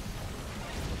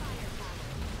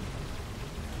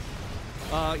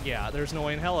 Yeah, there's no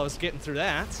way in hell I was getting through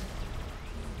that.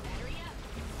 Battery up.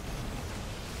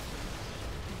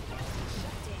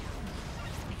 Shut down.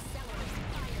 Accelerate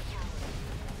firepower.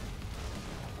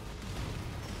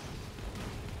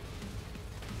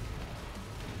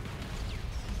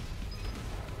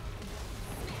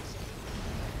 Smash it.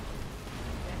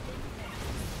 Weapon max.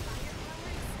 Firepower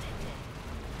extended.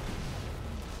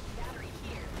 Battery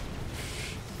here.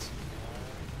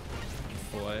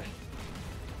 Boy.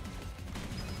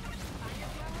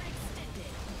 Firepower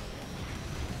extended.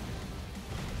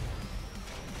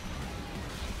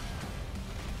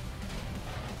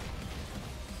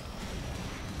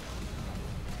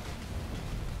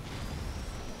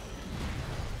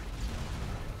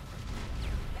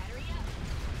 Battery up.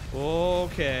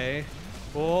 Okay.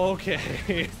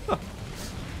 Okay.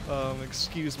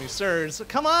 Excuse me, sirs.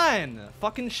 Come on!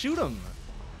 Fucking shoot him.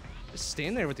 Just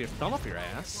stand there with your thumb up your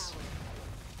ass.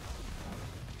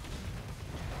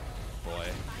 Boy,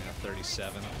 yeah,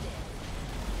 37. Shut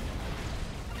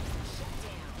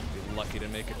down. Be lucky to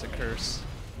make it to curse.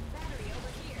 Battery over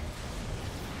here.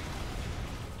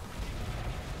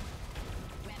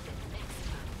 Weapon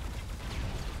maximum.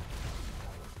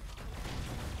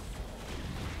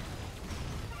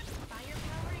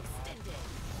 Firepower extended.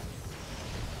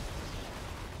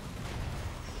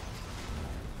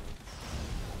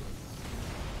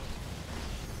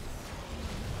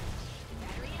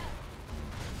 Battery up.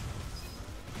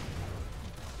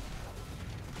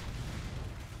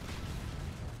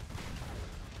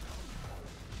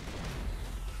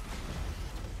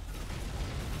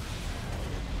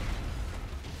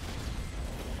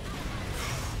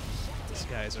 These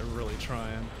guys are really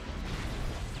trying.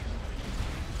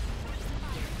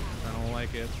 I don't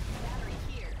like it. Battery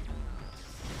here.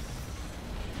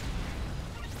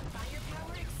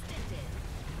 Firepower extended.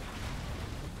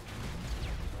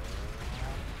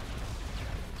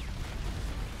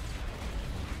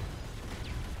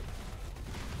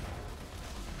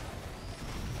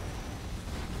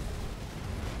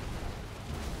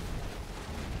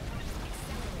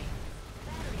 Accelerate.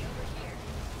 Battery over here.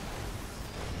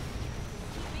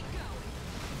 Keep it going.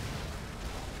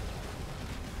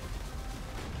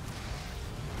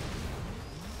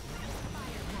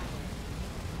 Firepower.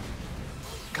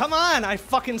 Come on! I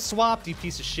fucking swapped, you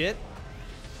piece of shit.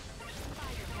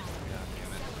 Firepower. God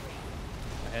damn it.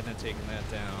 I hadn't taken that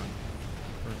down.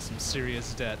 We're in some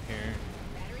serious debt here.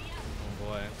 Battery up. Oh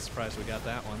boy, I'm surprised we got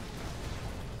that one.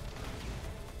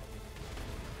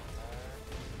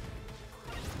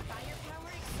 Firepower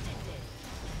extended.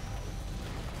 Accelerate.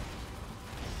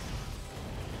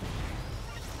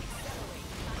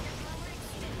 Firepower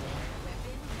extended.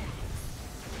 Weapon max.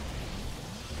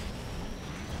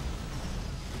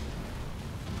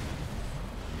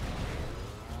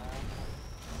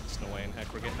 There's no way in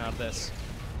heck we're getting out of this.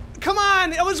 Come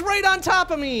on! It was right on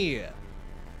top of me!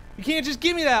 You can't just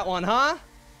give me that one, huh?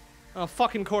 Oh,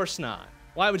 fucking course not.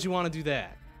 Why would you want to do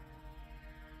that?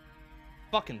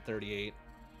 Fucking 38.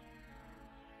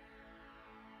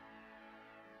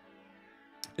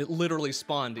 It literally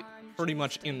spawned pretty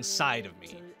much inside of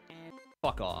me.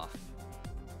 Fuck off.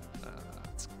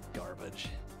 It's garbage.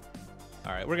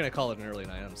 Alright, we're gonna call it an early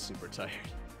night. I'm super tired.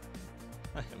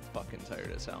 I am fucking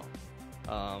tired as hell.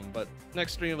 But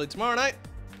next stream will be tomorrow night.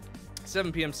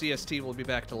 7 p.m. CST, we'll be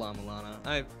back to La Mulana.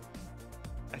 I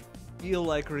feel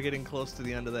like we're getting close to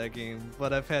the end of that game,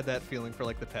 but I've had that feeling for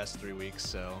like the past 3 weeks,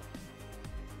 so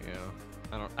you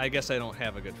know, I guess I don't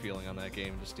have a good feeling on that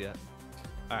game just yet.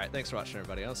 All right, thanks for watching,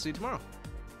 everybody. I'll see you tomorrow.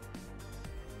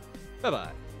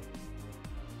 Bye-bye.